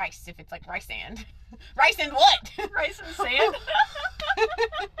of rice if it's Rysand. Rysand what? Rice and sand.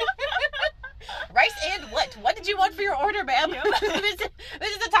 Rice and what? What did you want for your order, ma'am? Yep. This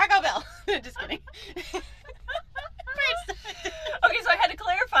is a Taco Bell. Just kidding. Okay, so I had to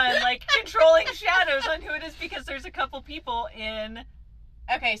clarify, controlling shadows on who it is, because there's a couple people in.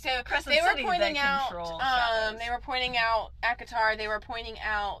 Okay, so Crescent they were City pointing that out. They were pointing out ACOTAR. They were pointing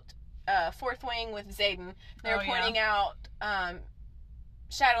out Fourth Wing with Xaden. They were pointing out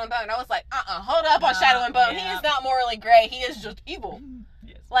Shadow and Bone. I was like, hold up on Shadow and Bone. Yeah. He is not morally gray. He is just evil.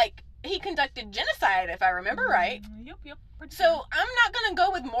 Yes. He conducted genocide, if I remember right. Yep. So I'm not gonna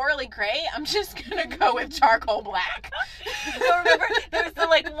go with morally gray. I'm just gonna go with charcoal black. So remember, there was the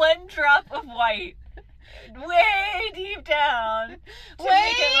one drop of white way deep down.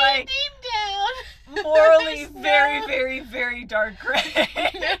 Way deep down. Morally very, very, very dark gray.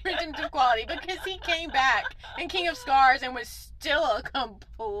 No redemptive quality, because he came back in King of Scars and was still a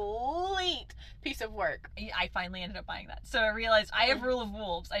complete piece of work. I finally ended up buying that. So I realized I have Rule of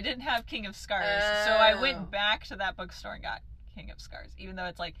Wolves. I didn't have King of Scars. So I went back to that bookstore and got King of Scars. Even though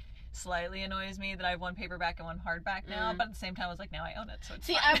it's like slightly annoys me that I have one paperback and one hardback now, but at the same time I was like, now I own it, so it's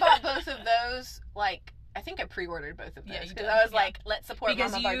See, fine. I bought both of those, like, I think I pre-ordered both of those, because I was like, let's support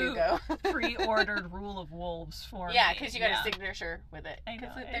Mama Bardugo. Pre-ordered Rule of Wolves for me. Yeah, because you got a signature with it. I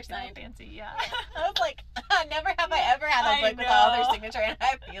know, they're signed. Fancy, yeah. I was like, never have I ever had a book with all their signature, and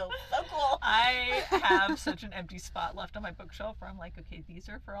I feel so cool. I have such an empty spot left on my bookshelf where I'm like, okay, these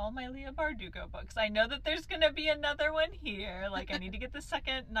are for all my Leah Bardugo books. I know that there's going to be another one here. Like, I need to get the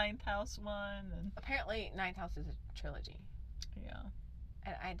second Ninth House one. And... Apparently, Ninth House is a trilogy. Yeah.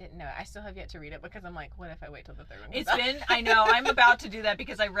 And I didn't know. I still have yet to read it because I'm like, what if I wait till the third one? It's been, I know, I'm about to do that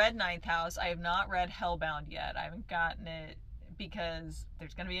because I read Ninth House. I have not read Hellbound yet. I haven't gotten it because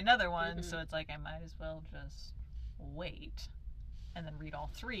there's going to be another one. So it's like, I might as well just wait and then read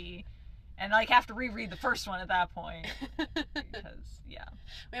all three. And like have to reread the first one at that point. Because, yeah.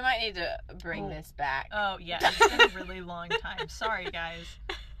 We might need to bring this back. Oh, yeah. It's been a really long time. Sorry, guys.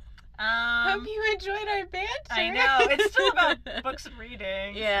 Hope you enjoyed our banter. I know. It's still about books and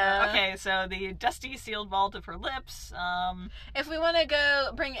reading. Yeah. So, okay, so the dusty sealed vault of her lips. If we want to go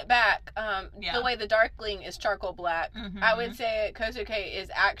bring it back, the way the Darkling is charcoal black, I would say Kozuke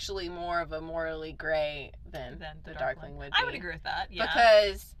is actually more of a morally gray than the Darkling would be. I would agree with that, yeah.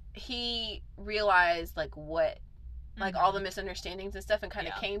 Because he realized, like, what, like, all the misunderstandings and stuff and kind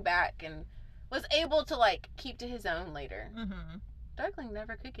of came back and was able to, like, keep to his own later. Mm-hmm. Darkling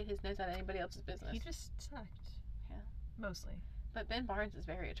never could get his nose out of anybody else's business. He just sucked. Yeah. Mostly. But Ben Barnes is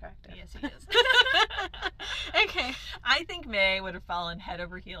very attractive. Yes, he is. Okay. I think May would have fallen head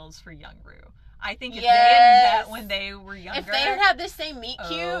over heels for young Rue. I think if they had met when they were younger... If they had had the same meet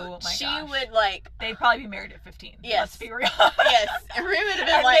cute, she would, like... They'd probably be married at 15. Yes. Let's be real. Yes. Rue would have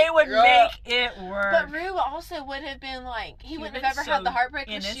been and like... they would make it work. But Rue also would have been like... He wouldn't have ever had the heartbreak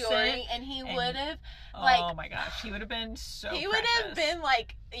with Shiori, and he would have, like... Oh my gosh. He would have been so He would have been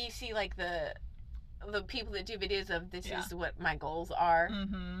like... You see, like, the people that do videos of this is what my goals are.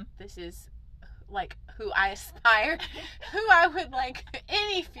 Mm-hmm. This is... like who I aspire, who I would like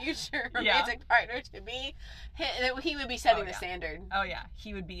any future romantic partner to be. He would be setting the standard. Oh yeah,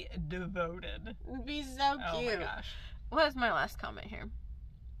 he would be devoted. It'd be so cute. Oh my gosh. What was my last comment here?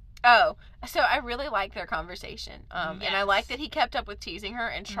 Oh, so I really like their conversation. And I like that he kept up with teasing her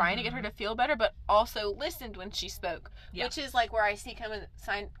and trying to get her to feel better, but also listened when she spoke, which is like where I see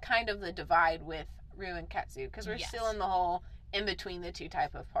kind of the divide with Rue and Katsu, because we're still in the whole in between the two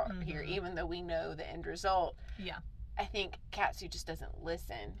type of part here, even though we know the end result. Yeah. I think Katsu just doesn't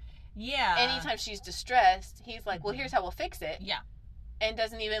listen. Yeah. Anytime she's distressed, he's like, well, here's how we'll fix it. Yeah. And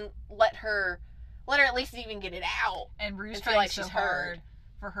doesn't even let her at least even get it out. And Rue's trying so hard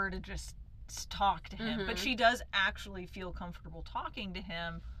for her to just talk to him. But she does actually feel comfortable talking to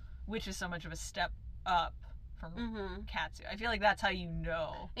him, which is so much of a step up from Katsu. I feel like that's how you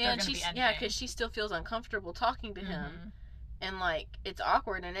know they're going to be ending. Yeah, because she still feels uncomfortable talking to him. And, like, it's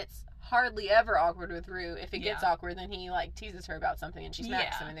awkward, and it's hardly ever awkward with Rue. If it gets awkward, then he, like, teases her about something, and she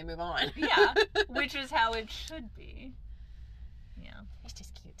smacks him, and they move on. Yeah, which is how it should be. Yeah. He's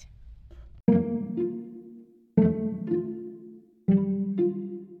just cute.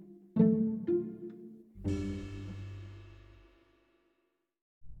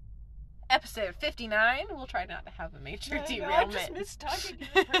 Episode 59. We'll try not to have a major derailment. I just miss talking to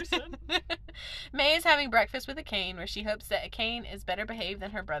the person. May is having breakfast with Akane, where she hopes that Akane is better behaved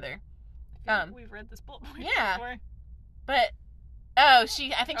than her brother. We've read this book before. But I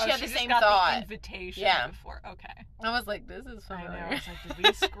think she had the same thought. The invitation before. Okay. I was like, this is familiar. I know. I was like, did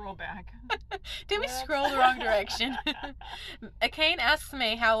we scroll back? Did we scroll the wrong direction? Akane asks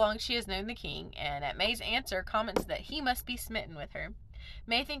May how long she has known the king, and at May's answer comments that he must be smitten with her.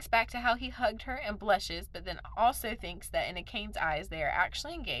 May thinks back to how he hugged her and blushes, but then also thinks that in Akane's eyes they are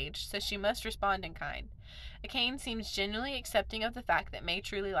actually engaged, so she must respond in kind. Akane seems genuinely accepting of the fact that May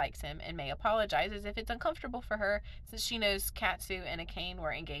truly likes him, and May apologizes if it's uncomfortable for her, since she knows Katsu and Akane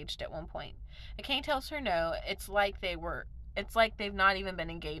were engaged at one point. Akane tells her no, it's like they've not even been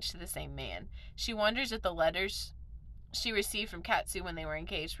engaged to the same man. She wonders if the letters she received from Katsu when they were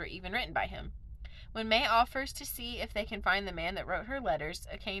engaged were even written by him. When May offers to see if they can find the man that wrote her letters,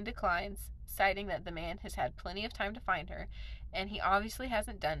 Akane declines, citing that the man has had plenty of time to find her, and he obviously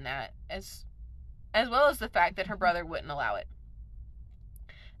hasn't done that, as well as the fact that her brother wouldn't allow it.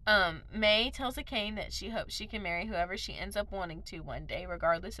 May tells Akane that she hopes she can marry whoever she ends up wanting to one day,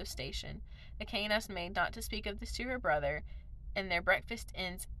 regardless of station. Akane asks May not to speak of this to her brother, and their breakfast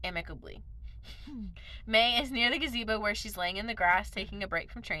ends amicably. May is near the gazebo where she's laying in the grass taking a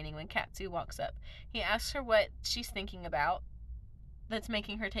break from training when Katsu walks up. He asks her what she's thinking about that's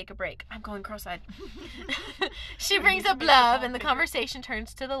making her take a break. I'm going cross-eyed. She brings up love, and the conversation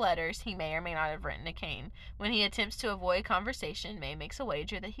turns to the letters he may or may not have written to Akane. When he attempts to avoid conversation, May makes a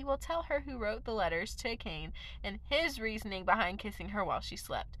wager that he will tell her who wrote the letters to Akane and his reasoning behind kissing her while she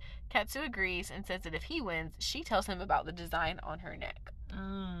slept. Katsu agrees and says that if he wins, she tells him about the design on her neck.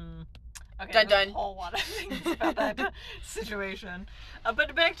 Okay, dun, dun. A whole lot of things about that situation.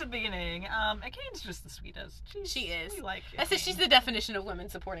 But back to the beginning, Akane's just the sweetest. She is. We like I said she's the definition of women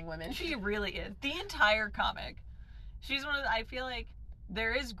supporting women. She really is. The entire comic. She's one of the, I feel like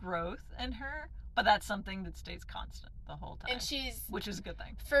there is growth in her, but that's something that stays constant the whole time. And which is a good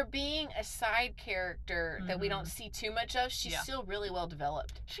thing. For being a side character that we don't see too much of, she's still really well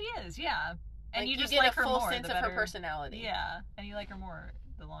developed. She is, yeah. And you just get like a her full more, sense of her personality. Yeah, and you like her more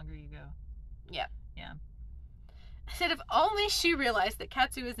the longer you go. Yeah. Yeah. I said if only she realized that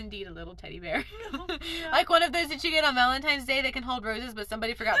Katsu is indeed a little teddy bear. Yeah. Like one of those that you get on Valentine's Day that can hold roses, but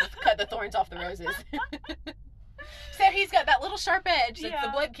somebody forgot to cut the thorns off the roses. Except he's got that little sharp edge that's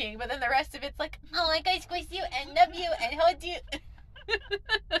the Blood King, but then the rest of it's like, oh, like I squeeze you and love you and hold you.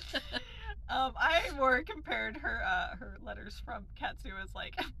 I more compared her letters from Katsu as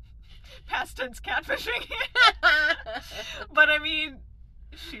like past tense catfishing. But I mean,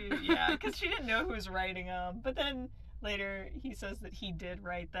 because she didn't know who was writing them. But then later he says that he did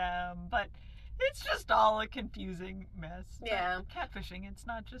write them. But it's just all a confusing mess. Yeah. But catfishing, it's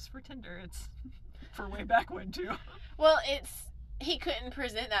not just for Tinder. It's for way back when, too. Well, he couldn't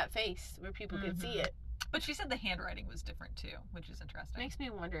present that face where people could see it. But she said the handwriting was different, too, which is interesting. Makes me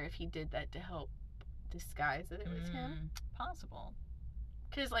wonder if he did that to help disguise that it was him. Possible.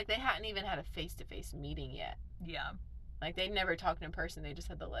 Because, like, they hadn't even had a face-to-face meeting yet. Yeah. Like, they'd never talked in person. They just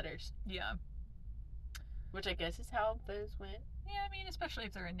had the letters. Yeah. Which I guess is how those went. Yeah, I mean, especially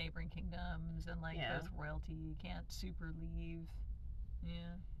if they're in neighboring kingdoms and, like, both royalty can't super leave.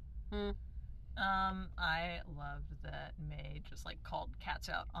 Yeah. I loved that May just, like, called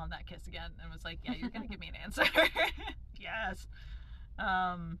Katsu out on that kiss again and was like, yeah, you're gonna give me an answer. Yes.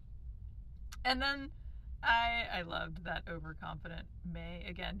 And then I loved that overconfident May,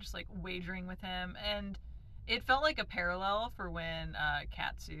 again, just, like, wagering with him, and it felt like a parallel for when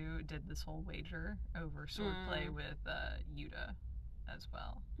Katsu did this whole wager over swordplay with Yuta as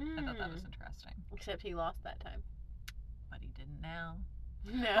well. I thought that was interesting. Except he lost that time. But he didn't now.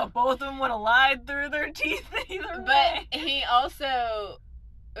 No. But both of them would have lied through their teeth either way. But he also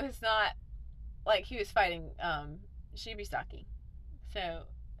was not, like, he was fighting Shibisaki. So,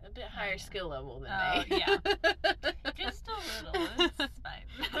 a bit higher skill level than May. Yeah. Just a little. It's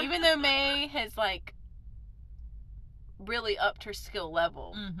fine. Even though May has, like, really upped her skill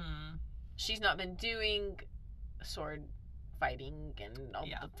level. She's not been doing sword fighting and all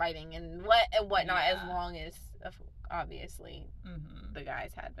the fighting and whatnot as long as obviously the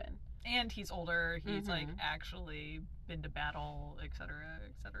guys had been. And he's older. He's like actually been to battle, etc.,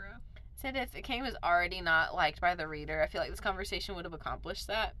 etc. Said if Akane was already not liked by the reader, I feel like this conversation would have accomplished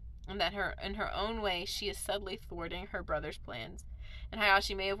that, and that in her own way she is subtly thwarting her brother's plans. And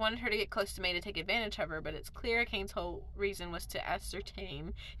Hayashi may have wanted her to get close to May to take advantage of her, but it's clear Akane's whole reason was to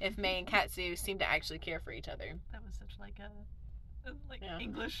ascertain if May and Katsu seemed to actually care for each other. That was such like a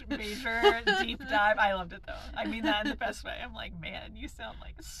English major deep dive. I loved it though. I mean that in the best way. I'm like, man, you sound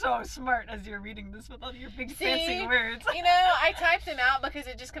like so smart as you're reading this with all your big fancy words. You know, I type them out because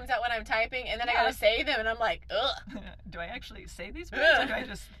it just comes out when I'm typing, and then I gotta say them, and I'm like, ugh. Do I actually say these words, or do I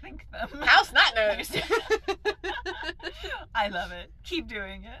just think them? House not knows. I love it. Keep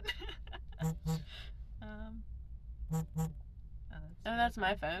doing it. Oh, that's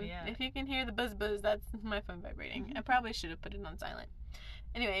my phone. Yeah. If you can hear the buzz, that's my phone vibrating. I probably should have put it on silent.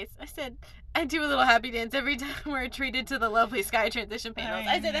 Anyways, I said I do a little happy dance every time we're treated to the lovely sky transition panels.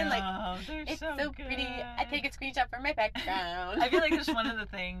 I said, I'm like, it's so pretty. I take a screenshot for my background. I feel like it's one of the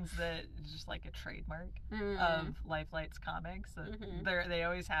things that is just like a trademark of Lifelight's comics. They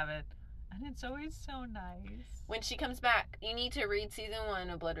always have it. And it's always so nice. When she comes back, you need to read season 1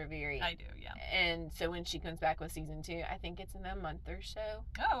 of Blood Reverie. I do, yeah. And so when she comes back with season 2, I think it's in a month or so.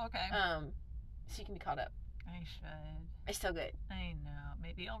 Oh, okay. So you can be caught up. I should. It's so good. I know.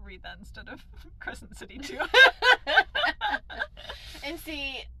 Maybe I'll read that instead of Crescent City too. And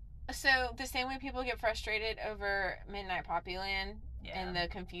see, So, the same way people get frustrated over Midnight Poppyland and the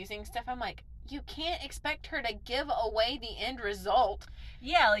confusing stuff, I'm like, you can't expect her to give away the end result.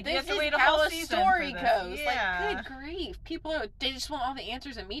 Yeah, like, you have to wait a whole season for this. This is how a story goes. Yeah. Like, good grief. People, they just want all the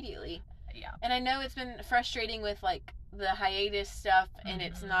answers immediately. Yeah. And I know it's been frustrating with, like, the hiatus stuff, and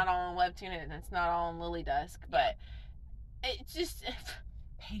it's not all on Webtoon, and it's not all on Lily Dusk, but it's just...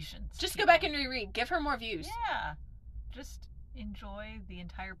 Patience. Just go back and reread. Give her more views. Yeah. Just enjoy the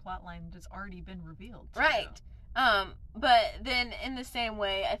entire plot line that's already been revealed. Right. But then in the same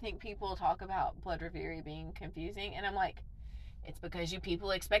way, I think people talk about Blood Reverie being confusing, and I'm like, it's because you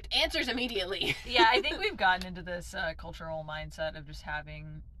people expect answers immediately. Yeah, I think we've gotten into this cultural mindset of just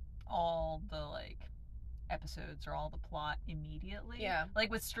having all the, like, episodes or all the plot immediately. Yeah. Like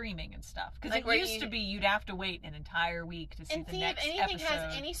with streaming and stuff. Because like it used to be you'd have to wait an entire week to see the next episode. If anything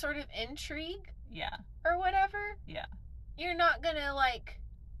has any sort of intrigue. Yeah. Or whatever. Yeah. You're not gonna, like...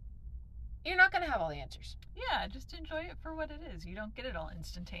 You're not gonna have all the answers. Yeah, just enjoy it for what it is. You don't get it all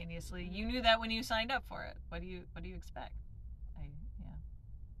instantaneously. You knew that when you signed up for it. What do you expect? Do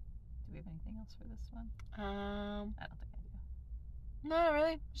we have anything else for this one? I don't think I do. No,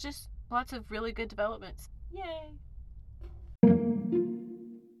 really. It's just lots of really good developments. Yay.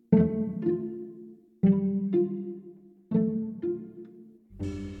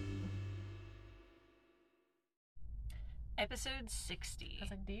 Episode 60. I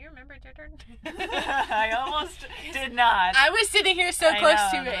was like, do you remember your turn? I almost did not. I was sitting here so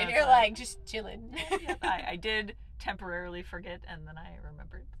close to it, and you're like, just chilling. I did temporarily forget, and then I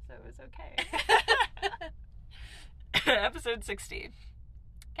remembered, so it was okay. Episode 60.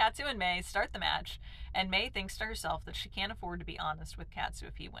 Katsu and Mei start the match, and Mei thinks to herself that she can't afford to be honest with Katsu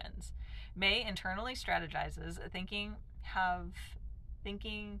if he wins. Mei internally strategizes, thinking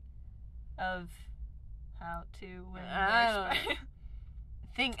of how to win.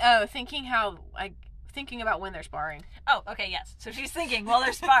 Thinking about when they're sparring. Oh, okay, yes. So she's thinking while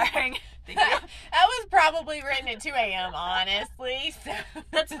they're sparring. That was probably written at 2 a.m., honestly. So.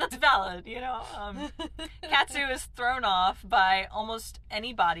 That's valid, you know. Katsu is thrown off by almost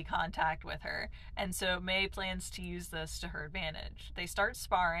any body contact with her, and so Mei plans to use this to her advantage. They start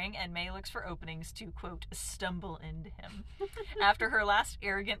sparring, and Mei looks for openings to, quote, stumble into him. After her last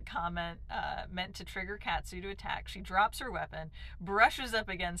arrogant comment meant to trigger Katsu to attack, she drops her weapon, brushes up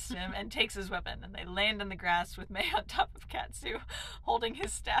against him, and takes his weapon, and they land in the grass with Mei on top of Katsu, holding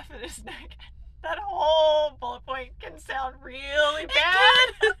his staff in his neck. That whole bullet point can sound really bad.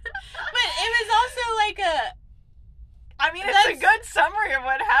 But it was also like I mean, it's a good summary of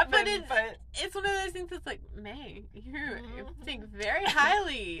what happened, but it's one of those things that's like, Mei, you think very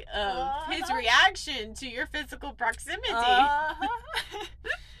highly of his reaction to your physical proximity.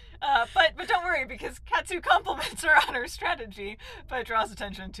 But don't worry, because Katsu compliments her on her strategy, but draws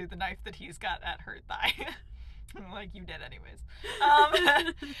attention to the knife that he's got at her thigh. Like you did anyways.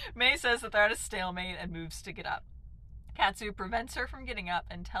 Mei says that they're at a stalemate and moves to get up. Katsu prevents her from getting up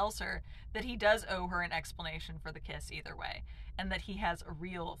and tells her that he does owe her an explanation for the kiss either way, and that he has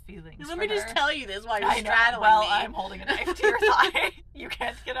real feelings for her. Let me just tell you this while you're straddling me. Well, I'm holding a knife to your thigh. You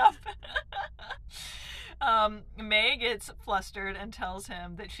can't get up. Mei gets flustered and tells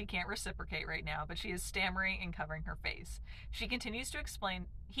him that she can't reciprocate right now, but she is stammering and covering her face. He continues to explain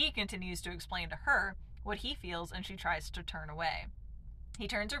to her what he feels, and she tries to turn away. He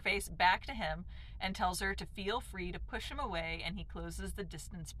turns her face back to him and tells her to feel free to push him away, and he closes the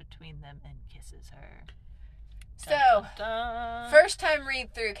distance between them and kisses her. So, first time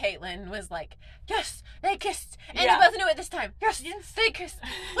read through, Caitlin was like, yes, they kissed, and they both knew it this time. Yes, they kissed.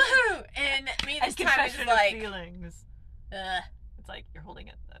 Woohoo! And me this time is like, feelings. It's like you're holding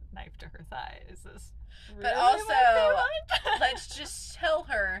a knife to her thigh. Is this really but also, let's just tell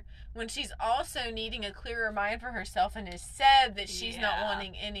her when she's also needing a clearer mind for herself and has said that she's not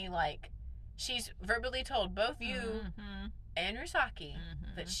wanting any, like, she's verbally told both you and Rusaki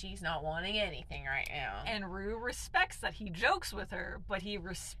that she's not wanting anything right now. And Rue respects that he jokes with her, but he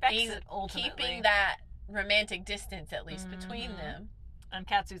respects it ultimately. Keeping that romantic distance, at least, between them. And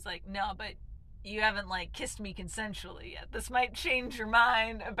Katsu's like, no, but you haven't, like, kissed me consensually yet. This might change your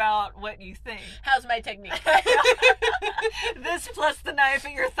mind about what you think. How's my technique? This plus the knife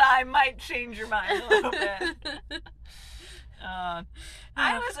at your thigh might change your mind a little bit.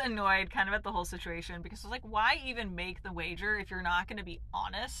 I was annoyed kind of at the whole situation because I was like, why even make the wager if you're not going to be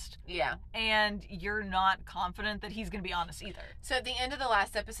honest? Yeah. And you're not confident that he's going to be honest either. So at the end of the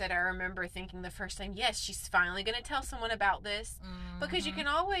last episode, I remember thinking the first time, yes, she's finally going to tell someone about this. Because you can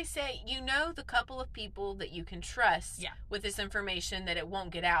always say, you know, the couple of people that you can trust with this information that it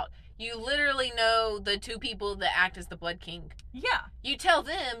won't get out. You literally know the two people that act as the Blood King. Yeah. You tell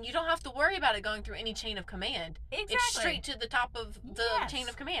them, you don't have to worry about it going through any chain of command. Exactly. It's straight to the top of the chain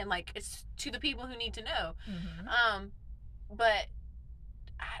of command. Like, it's to the people who need to know. Mm-hmm. But,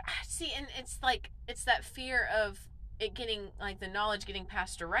 I see, and it's like, it's that fear of it getting, like, the knowledge getting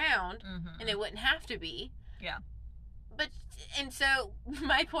passed around, and it wouldn't have to be. Yeah. But, and so,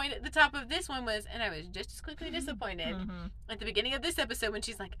 my point at the top of this one was, and I was just as quickly disappointed at the beginning of this episode when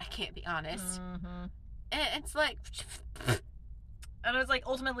she's like, I can't be honest. And it's like... And I was like,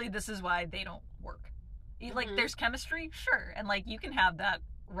 ultimately, this is why they don't work. Like, there's chemistry, sure. And, like, you can have that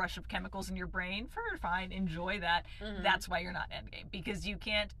rush of chemicals in your brain, fine, enjoy that. That's why you're not Endgame. Because you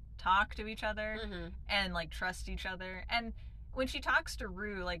can't talk to each other and, like, trust each other. And when she talks to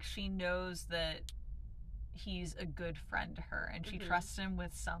Rue, like, she knows that he's a good friend to her, and she trusts him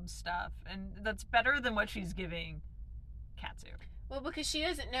with some stuff, and that's better than what she's giving Katsu. Well, because she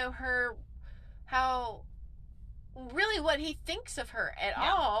doesn't know how really what he thinks of her at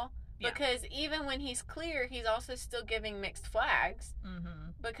all, because even when he's clear, he's also still giving mixed flags,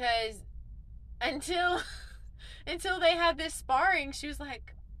 because until they had this sparring, she was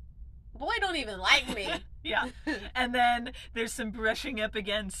like, boy don't even like me. Yeah. And then there's some brushing up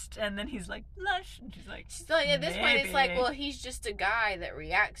against, and then he's like, blush, and she's like, at this point it's like, well, he's just a guy that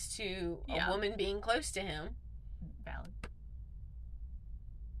reacts to a woman being close to him. Valid.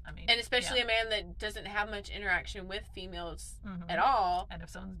 I mean, and especially a man that doesn't have much interaction with females at all. And if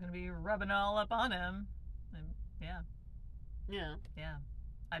someone's gonna be rubbing all up on him, then yeah,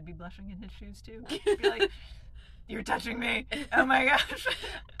 I'd be blushing in his shoes too. I'd be like, you're touching me. Oh my gosh.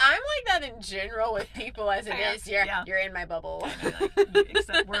 I'm like that in general with people as it is. You're in my bubble. Like,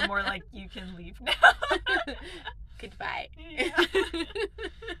 except we're more like, you can leave now. Goodbye. Yeah.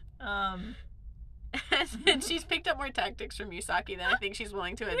 And she's picked up more tactics from Yusaki than I think she's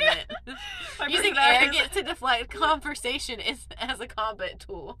willing to admit. Using arrogance to deflect conversation as a combat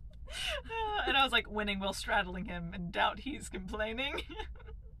tool. And I was like, winning while straddling him, and doubt he's complaining.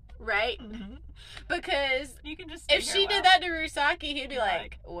 Right? Because you can just if she did that to Rusaki, he'd be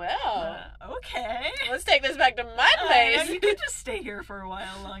like, well, okay, let's take this back to my place. You could just stay here for a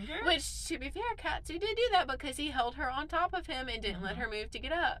while longer. Which, to be fair, Katsu did do that because he held her on top of him and didn't let her move to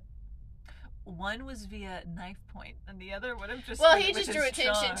get up. One was via knife point, and the other would have just... Well, he just drew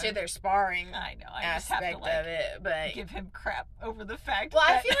attention to their sparring I know. I aspect just have to, like, of it, but... give him crap over the fact that... Well,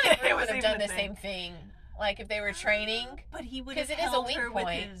 I feel like it would have done the same thing. Like, if they were training. But he would have held her with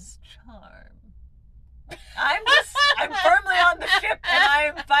his charm. I'm firmly on the ship, and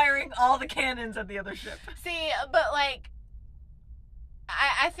I am firing all the cannons at the other ship. See, but, like...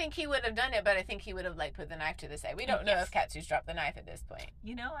 I think he would have done it, but I think he would have, like, put the knife to the side. We don't know if Katsu's dropped the knife at this point.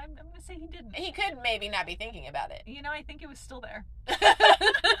 You know, I'm going to say he didn't. He could maybe not be thinking about it. You know, I think it was still there.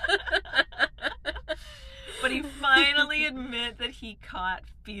 But he finally admit that he caught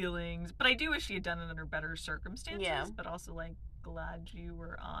feelings. But I do wish he had done it under better circumstances. Yeah. But also, like, glad you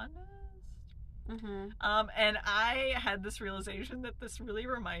were honest. Mm-hmm. And I had this realization that this really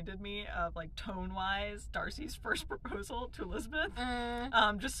reminded me of, like, tone-wise, Darcy's first proposal to Elizabeth.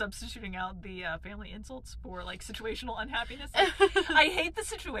 Just substituting out the family insults for, like, situational unhappiness. Like, I hate the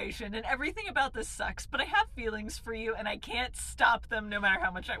situation, and everything about this sucks, but I have feelings for you, and I can't stop them no matter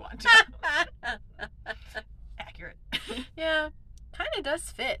how much I want to. Accurate. Yeah. Kind of does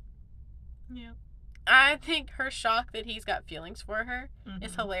fit. Yeah. I think her shock that he's got feelings for her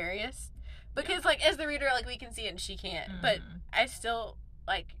is hilarious. Because, like, as the reader, like, we can see it and she can't. But I still,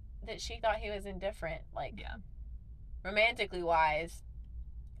 like, that she thought he was indifferent. Like, romantically wise,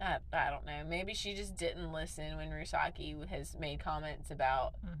 I don't know. Maybe she just didn't listen when Rusaki has made comments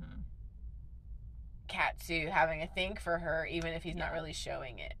about Katsu having a thing for her, even if he's not really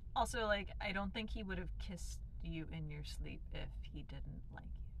showing it. Also, like, I don't think he would have kissed you in your sleep if he didn't like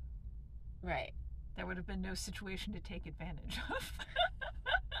you. Right. There would have been no situation to take advantage of.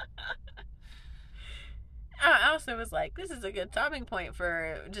 I also was like, this is a good stopping point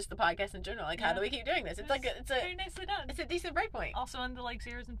for just the podcast in general. Like, how do we keep doing this? It's like it's very nicely done. It's a decent break point. Also on the, like,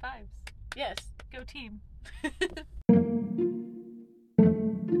 0s and 5s. Yes. Go team.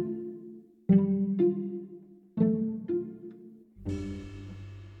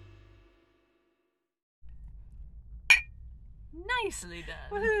 Nicely done.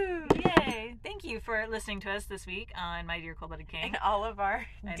 Woohoo! Yay! Thank you for listening to us this week on My Dear Cold-Blooded King. And all of our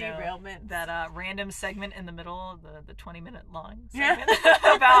derailments. That random segment in the middle, the 20-minute long segment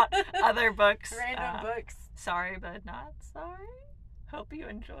about other books. Random books. Sorry, but not sorry. Hope you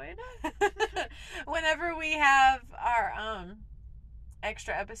enjoyed it. Whenever we have our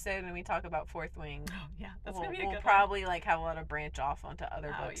extra episode and we talk about Fourth Wing. Oh yeah, that's gonna be a good We'll one. probably like have a lot of branch off onto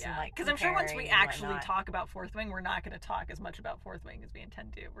other books and like because I'm sure once we comparing and actually whatnot. talk about Fourth Wing, we're not going to talk as much about Fourth Wing as we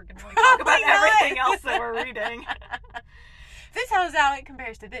intend to. We're going to talk about everything else that we're reading. This is how it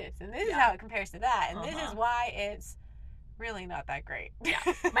compares to this, and this is Yeah. how it compares to that, and this is why it's really not that great. Yeah,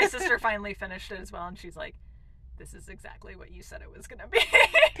 my sister finally finished it as well, and she's like, "This is exactly what you said it was going to be."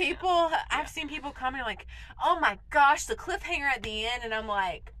 I've seen people comment like, "Oh my gosh, the cliffhanger at the end," and I'm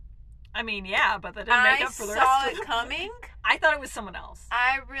like, I mean, yeah, but that didn't make up for the rest I of saw it coming. I thought it was someone else.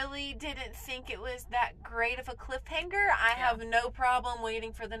 I really didn't think it was that great of a cliffhanger. I have no problem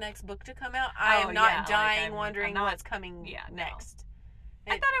waiting for the next book to come out. I am not dying wondering what's coming next.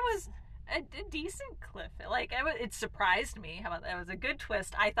 I thought it was a decent cliff. Like, it surprised me. How about that? It was a good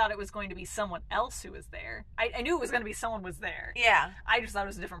twist. I thought it was going to be someone else who was there. I knew it was going to be someone was there. Yeah. I just thought it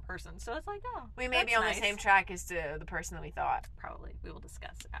was a different person. So it's like, oh, we may be on the same track as to the person that we thought. Probably. We will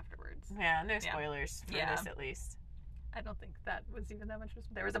discuss afterwards. Yeah, no spoilers for this at least. I don't think that was even that much.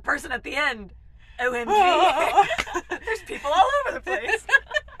 There was a person at the end. OMG. There's people all over the place.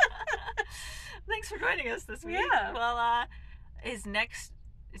 Thanks for joining us this week. Yeah. Well, is next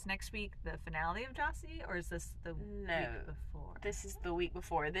week the finale of Jossie, or is this the week before? This is the week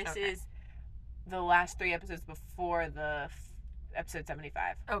before. This is the last 3 episodes before the episode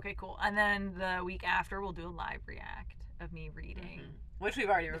 75. Okay, cool. And then the week after, we'll do a live react of me reading. Mm-hmm. Which we've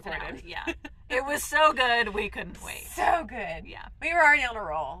already recorded. Finale. Yeah. It was so good, we couldn't wait. So good. Yeah. We were already on a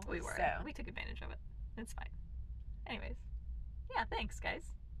roll. We were. So. We took advantage of it. It's fine. Anyways. Yeah, thanks, guys.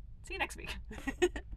 See you next week.